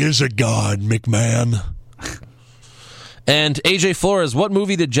really is a god, McMahon. And AJ Flores, what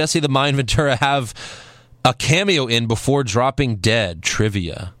movie did Jesse the Mind Ventura have a cameo in before dropping dead?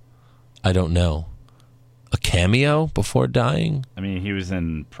 Trivia. I don't know. A cameo before dying? I mean, he was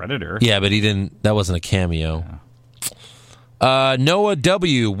in Predator. Yeah, but he didn't. That wasn't a cameo. Yeah. Noah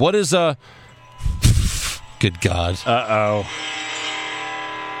W. What is a... Good God. Uh-oh.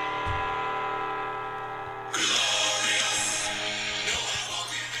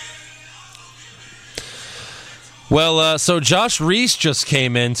 Well, so Josh Reese just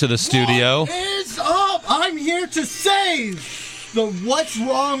came into the studio. What is up? I'm here to save the What's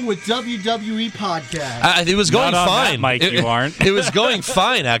Wrong with WWE podcast. It was going fine. That, Mike, you aren't. It was going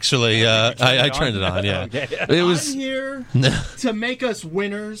fine, actually. I turned it on, yeah. Okay. I'm here to make us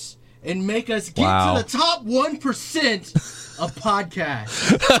winners and make us get to the top 1% of podcasts.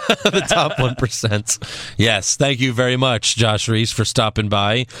 The top 1%. Yes, thank you very much, Josh Reese, for stopping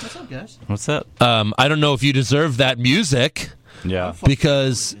by. What's up, guys? What's up? I don't know if you deserve that music. Yeah.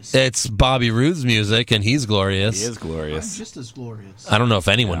 Because it's Bobby Roode's music, and he's glorious. He is glorious. I'm just as glorious. I don't know if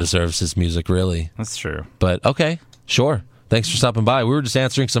anyone deserves his music, really. That's true. But, okay, sure. Thanks for stopping by. We were just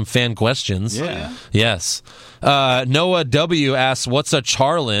answering some fan questions. Yeah. Yes. Noah W. asks, what's a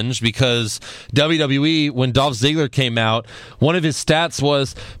challenge? Because WWE, when Dolph Ziggler came out, one of his stats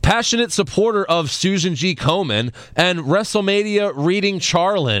was passionate supporter of Susan G. Komen and WrestleMania reading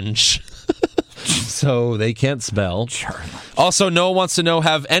challenge. So they can't spell. Also, Noah wants to know,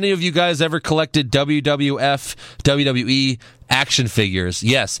 have any of you guys ever collected WWF, WWE action figures?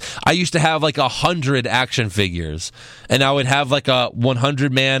 Yes. I used to have like 100 action figures, and I would have like a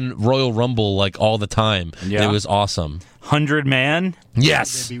 100-man Royal Rumble like all the time. Yeah. It was awesome. 100-man?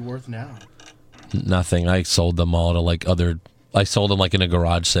 Yes. What would they be worth now? Nothing. I sold them all to I sold them like in a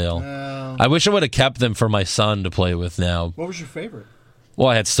garage sale. I wish I would have kept them for my son to play with now. What was your favorite? Well,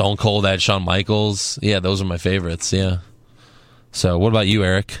 I had Stone Cold, I had Shawn Michaels. Yeah, those are my favorites, yeah. So, what about you,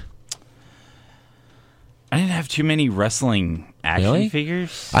 Eric? I didn't have too many wrestling action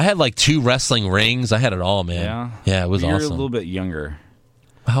figures. I had like 2 wrestling rings. I had it all, man. Yeah, it was You're awesome. a little bit younger.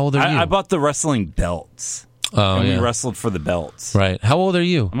 How old are you? I bought the wrestling belts. Oh, and yeah. we wrestled for the belts. Right. How old are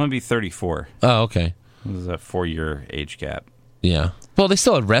you? I'm going to be 34. Oh, okay. It was a 4-year age gap. Yeah. Well, they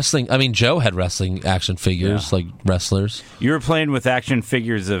still had wrestling. I mean, Joe had wrestling action figures, like wrestlers. You were playing with action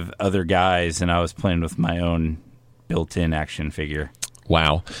figures of other guys, and I was playing with my own built-in action figure.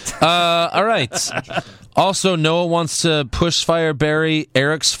 Wow. All right. Also, Noah wants to push fire Barry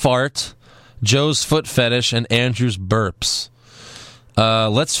Eric's fart, Joe's foot fetish, and Andrew's burps.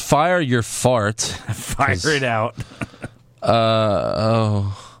 Let's fire your fart. Fire it out.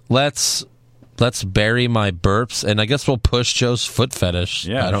 Let's bury my burps, and I guess we'll push Joe's foot fetish.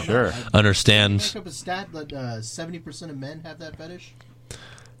 Yeah, I don't sure. understand. Make up a stat that 70% of men have that fetish.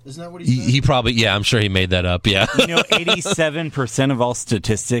 Isn't that what he said? He probably, yeah, I'm sure he made that up. Yeah, 87% of all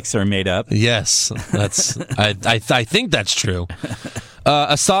statistics are made up. Yes, that's. I think that's true.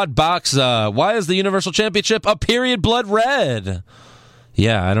 Assad Box, why is the Universal Championship a period blood red?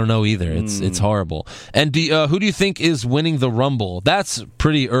 Yeah, I don't know either. It's horrible. And who do you think is winning the Rumble? That's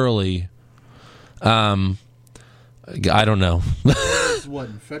pretty early. I don't know. What,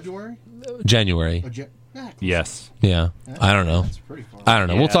 in February? January. Yes. Yeah. I don't know. I don't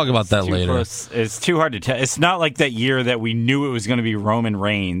know. We'll talk about that later. Close. It's too hard to tell. It's not like that year that we knew it was going to be Roman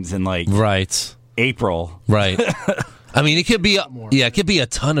Reigns in April. Right. I mean, it could be it could be a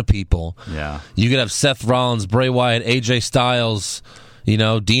ton of people. Yeah. You could have Seth Rollins, Bray Wyatt, AJ Styles,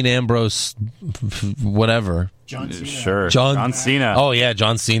 Dean Ambrose, whatever. John Cena. Sure. John Cena. Oh, yeah,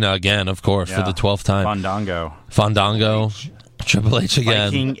 John Cena again, of course, for the 12th time. Fandango. Triple H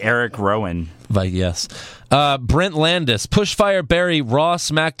again. Viking Eric Rowan. Yes. Brent Landis. Push fire Barry, Raw,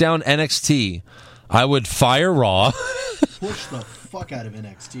 SmackDown, NXT. I would fire Raw. Push the fuck out of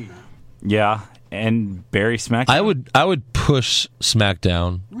NXT. Yeah, and Barry SmackDown. I would push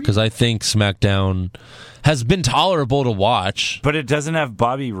SmackDown because I think SmackDown has been tolerable to watch. But it doesn't have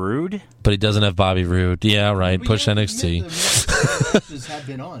Bobby Roode? But it doesn't have Bobby Roode. Yeah, right. But push NXT. The matches have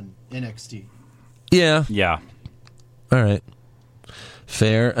been on NXT. Yeah. Yeah. All right.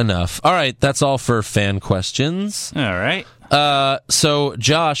 Fair enough. All right, that's all for fan questions. All right. So,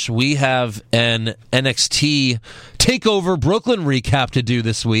 Josh, we have an NXT TakeOver Brooklyn recap to do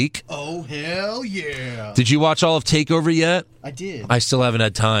this week. Oh, hell yeah. Did you watch all of TakeOver yet? I did. I still haven't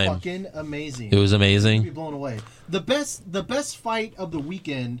had time. Fucking amazing. It was amazing. You'd be blown away. The best fight of the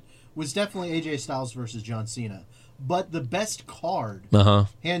weekend was definitely AJ Styles versus John Cena. But the best card,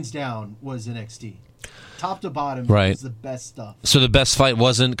 hands down, was NXT. Top to bottom, right. is the best stuff. So the best fight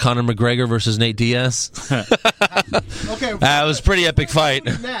wasn't Conor McGregor versus Nate Diaz? Okay. It was a pretty epic fight.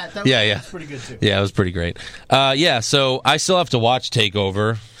 That was pretty good, too. Yeah, it was pretty great. So I still have to watch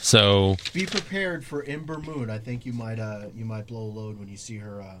TakeOver. So be prepared for Ember Moon. I think you might blow a load when you see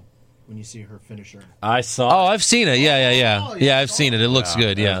her finisher. I saw. Oh, I've seen it. Yeah. I've seen it. It looks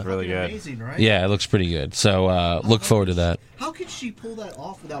good. Yeah, that's really good. Amazing, right? Yeah, it looks pretty good. So look forward to that. How could she pull that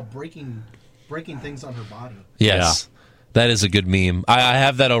off without breaking things on her body? Yes. Yeah. That is a good meme. I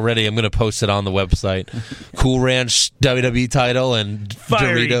have that already. I'm going to post it on the website. Cool Ranch WWE title and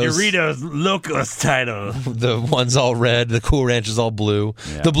Fiery Doritos Locos title. The one's all red. The Cool Ranch is all blue.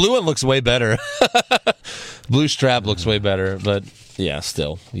 Yeah. The blue one looks way better. Blue strap looks way better. But, yeah,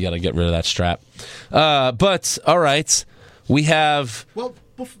 still. You got to get rid of that strap. But, all right. We have... Well,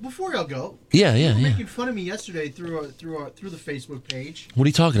 before y'all go... Yeah. You were making fun of me yesterday through the Facebook page. What are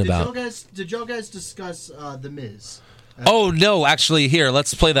you talking about? Did y'all guys discuss The Miz? Oh, no, actually, here,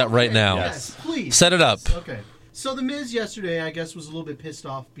 let's play that right now. Yes, please. Set it up. Okay. So The Miz yesterday, I guess, was a little bit pissed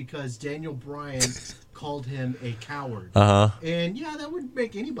off because Daniel Bryan called him a coward. And, yeah, that would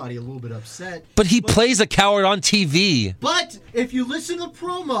make anybody a little bit upset. But he plays a coward on TV. But if you listen to the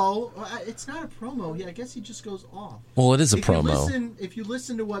promo, it's not a promo. I guess he just goes off. Well, it is a promo. If you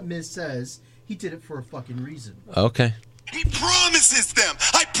listen to what Miz says, he did it for a fucking reason. Okay. He promises them,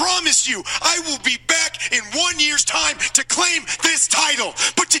 I promise you, I will be back in 1 year's time to claim this title.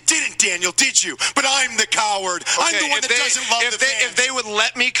 But you didn't, Daniel, did you? But I'm the coward. Okay, I'm the one that doesn't love the fans. If they would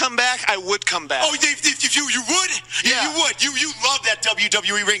let me come back, I would come back. Oh, if you would? Yeah. You would. You love that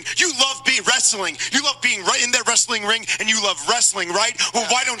WWE ring. You love being wrestling. You love being right in that wrestling ring, and you love wrestling, right? Well,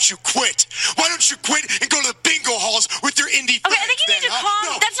 why don't you quit? Why don't you quit and go to the bingo halls with your indie friends? Okay, I think you need to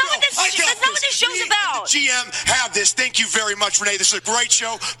calm. That's not what this show's about. The GM have this. Thank you very much, Renee. This is a great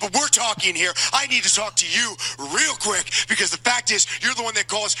show, but we're talking here. I need to talk to you real quick because the fact is you're the one that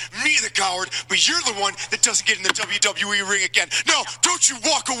calls me the coward, but you're the one that doesn't get in the WWE ring again. No, don't you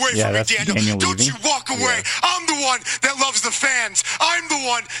walk away from me, Daniel. Don't you walk away. Yeah. I'm the one that loves the fans. I'm the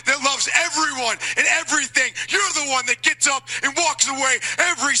one that loves everyone and everything. You're the one that gets up and walks away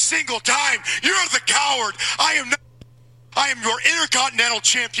every single time. You're the coward. I am your Intercontinental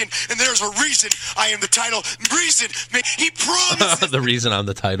Champion, and there's a reason I am the title. Reason, he promises. The reason I'm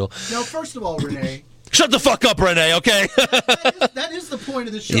the title. Now, first of all, Renee. Shut the fuck up, Renee, okay? that is the point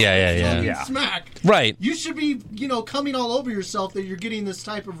of the show. Yeah. Smack. Right. You should be, coming all over yourself that you're getting this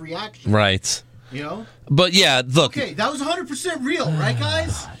type of reaction. Right. You know? But yeah, look. Okay, that was 100% real, right,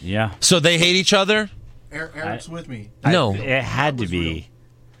 guys? Yeah. So they hate each other? Eric's with me. No. It had to be. Real.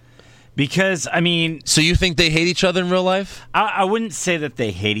 Because, I mean... So you think they hate each other in real life? I wouldn't say that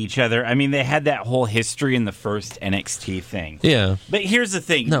they hate each other. I mean, they had that whole history in the first NXT thing. Yeah. But here's the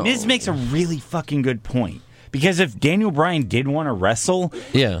thing. Miz makes a really fucking good point. Because if Daniel Bryan did want to wrestle,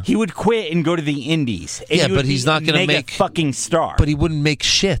 he would quit and go to the indies. And but he's not going to make a fucking star. But he wouldn't make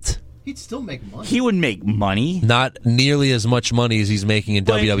shit. He'd still make money. He would make money. Not nearly as much money as he's making in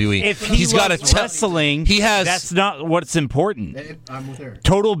WWE. If he's got wrestling, that's not what's important. I'm with Eric.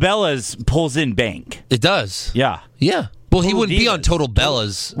 Total Bellas pulls in bank. It does. Yeah. Yeah. Well, he wouldn't be on Total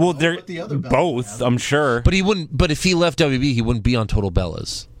Bellas. Well, they're both, I'm sure. But he wouldn't. But if he left WWE, he wouldn't be on Total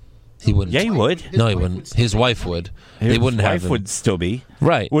Bellas. He wouldn't. Yeah, he would. No, he wouldn't. His wife would. They wouldn't have him. His wife would still be.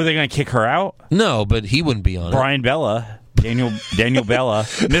 Right. Were they going to kick her out? No, but he wouldn't be on Brian Bella. Daniel Bella.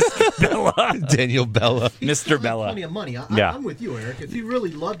 Mr. Bella. Daniel Bella. Mr. Bella. Plenty of money. I'm with you, Eric. If he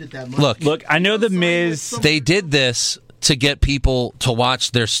really loved it that much. Look, I know the Miz. They did this to get people to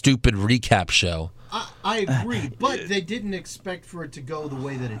watch their stupid recap show. I agree, but they didn't expect for it to go the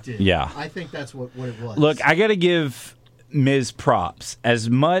way that it did. Yeah. I think that's what it was. Look, I got to give Miz props. As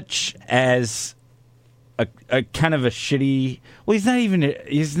much as a kind of a shitty... Well,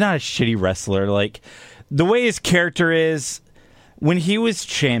 he's not a shitty wrestler. Like, the way his character is, when he was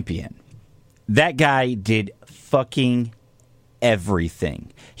champion, that guy did fucking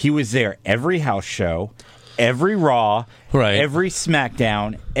everything. He was there every house show, every Raw, every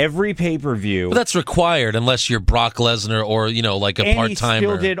SmackDown, every pay-per-view. But that's required unless you're Brock Lesnar or, like a part-timer. He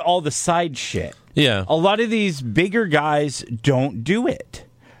still did all the side shit. Yeah. A lot of these bigger guys don't do it.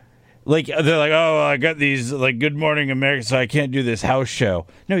 Like, they're like, oh, I got these, like, Good Morning America, so I can't do this house show.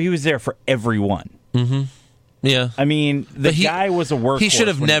 No, he was there for everyone. Mm-hmm. Yeah. I mean, the guy was a workhorse. He should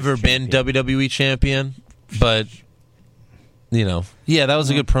have never been WWE champion, but... that was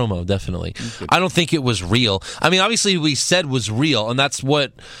a good promo, definitely. I don't think it was real. I mean, obviously we said was real, and that's why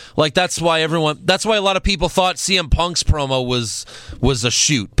a lot of people thought CM Punk's promo was a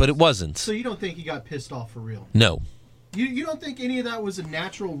shoot, but it wasn't. So you don't think he got pissed off for real? No. You don't think any of that was a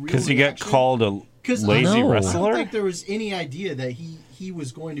natural real because he got called a lazy wrestler? I don't think there was any idea that he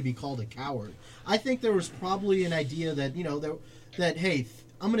was going to be called a coward. I think there was probably an idea that, that, hey,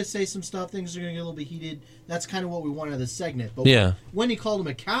 I'm going to say some stuff, things are going to get a little bit heated. That's kind of what we want out of this segment. But when he called him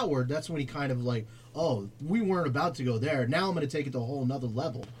a coward, that's when he kind of like, oh, we weren't about to go there. Now I'm going to take it to a whole nother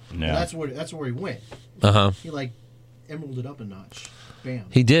level. Yeah. That's where he went. Uh-huh. He like emeralded up a notch. Bam.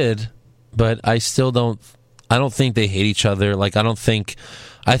 He did, but I don't think they hate each other. Like,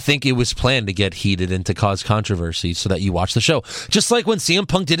 I think it was planned to get heated and to cause controversy so that you watch the show. Just like when CM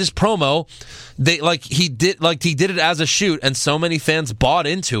Punk did his promo, he did it as a shoot, and so many fans bought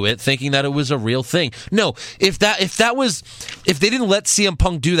into it thinking that it was a real thing. No, if they didn't let CM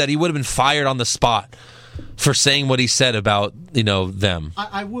Punk do that, he would have been fired on the spot for saying what he said about them.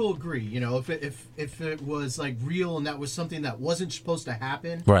 I will agree. If it was like real and that was something that wasn't supposed to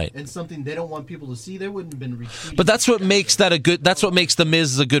happen, right, and something they don't want people to see, they wouldn't have been retweeted. But that's what makes that a good. That's what makes the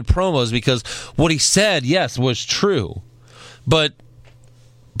Miz a good promo, is because what he said, yes, was true, but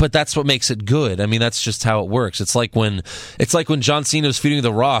that's what makes it good. I mean, that's just how it works. It's like when John Cena was feuding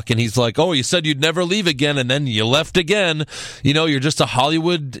The Rock, and he's like, "Oh, you said you'd never leave again, and then you left again. You're just a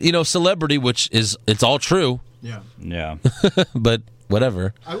Hollywood, celebrity," which it's all true. Yeah. But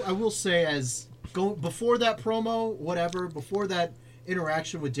whatever. I will say, before that promo, before that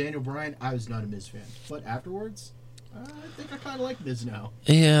interaction with Daniel Bryan, I was not a Miz fan. But afterwards, I think I kind of like Miz now.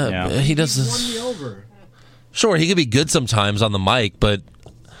 Yeah. He doesn't. He won me over. Sure, he could be good sometimes on the mic, but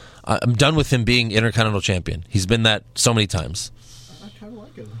I'm done with him being Intercontinental Champion. He's been that so many times. I kind of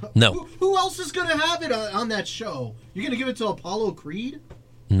like him. No. Who else is going to have it on that show? You're going to give it to Apollo Creed?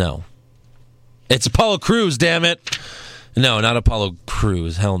 No. It's Apollo Crews, damn it. No, not Apollo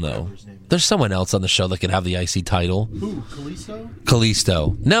Crews. Hell no. There's someone else on the show that could have the IC title. Who? Kalisto?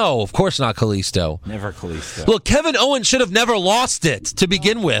 Kalisto. No, of course not Kalisto. Never Kalisto. Look, Kevin Owens should have never lost it to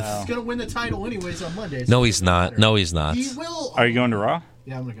begin with. He's going to win the title anyways on Monday. No, he's not. No, he's not. He will. Are you going to Raw?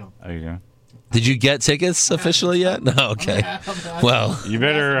 Yeah, I'm going to go. Are you going? Did you get tickets officially yet? No, okay. Well, you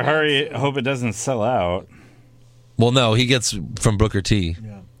better hurry. Hope it doesn't sell out. Well, no, he gets from Booker T.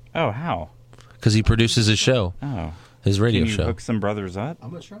 Yeah. Oh, how? Because he produces his show. Oh. His radio show. Can you show. hook some brothers up?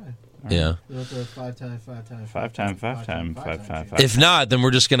 I'm going to try. Yeah. Five time. If not, then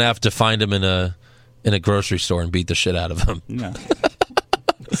we're just going to have to find him in a grocery store and beat the shit out of him. No.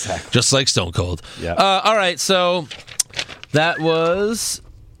 Exactly. Just like Stone Cold. Yeah. All right, so that was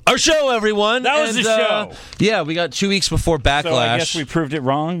our show, everyone. That was the show. Yeah, we got 2 weeks before Backlash. So I guess we proved it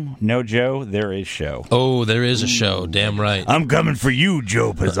wrong. No, Joe, there is show. Oh, there is a show. Damn right. I'm coming for you,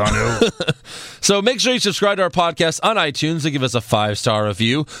 Joe Pisano. So make sure you subscribe to our podcast on iTunes and give us a 5-star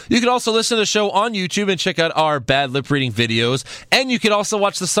review. You can also listen to the show on YouTube and check out our bad lip reading videos. And you can also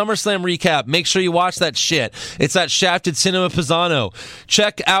watch the SummerSlam recap. Make sure you watch that shit. It's at Shafted Cinema Pisano.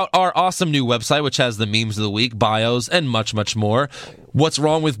 Check out our awesome new website, which has the memes of the week, bios, and much, much more. What's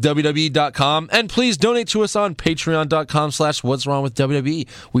Wrong with WWE.com, and please donate to us on Patreon.com/What's Wrong with WWE.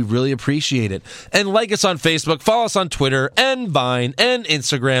 We really appreciate it. And like us on Facebook, follow us on Twitter and Vine and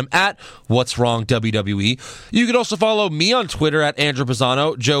Instagram at What's Wrong WWE. You can also follow me on Twitter at Andrew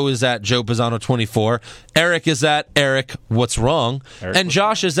Pisano. Joe is at Joe Pisano24. Eric is at Eric What's Wrong, and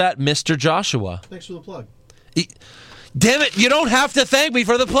Josh is at Mr. Joshua. Thanks for the plug. Damn it, you don't have to thank me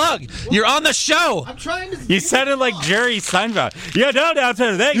for the plug. What? You're on the show. I'm trying to... You sounded like Jerry Seinfeld. You don't have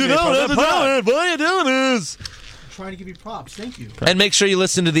to thank me for the plug. What are you doing this? I'm trying to give you props. Thank you. And make sure you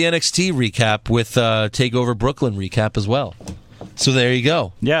listen to the NXT recap with TakeOver Brooklyn recap as well. So there you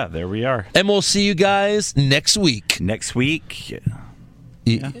go. Yeah, there we are. And we'll see you guys next week. Next week?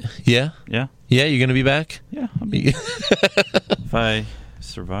 Yeah? Yeah. Yeah, you're going to be back? Yeah, I'll be if I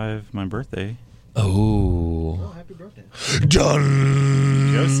survive my birthday. Oh, happy birthday.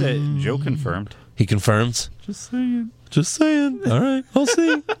 Done. Joe confirmed. He confirms? Just saying. All right, we'll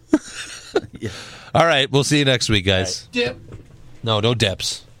see. Yeah. All right, we'll see you next week, guys. Dip. No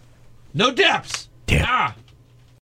deps. No deps. Dip. Ah.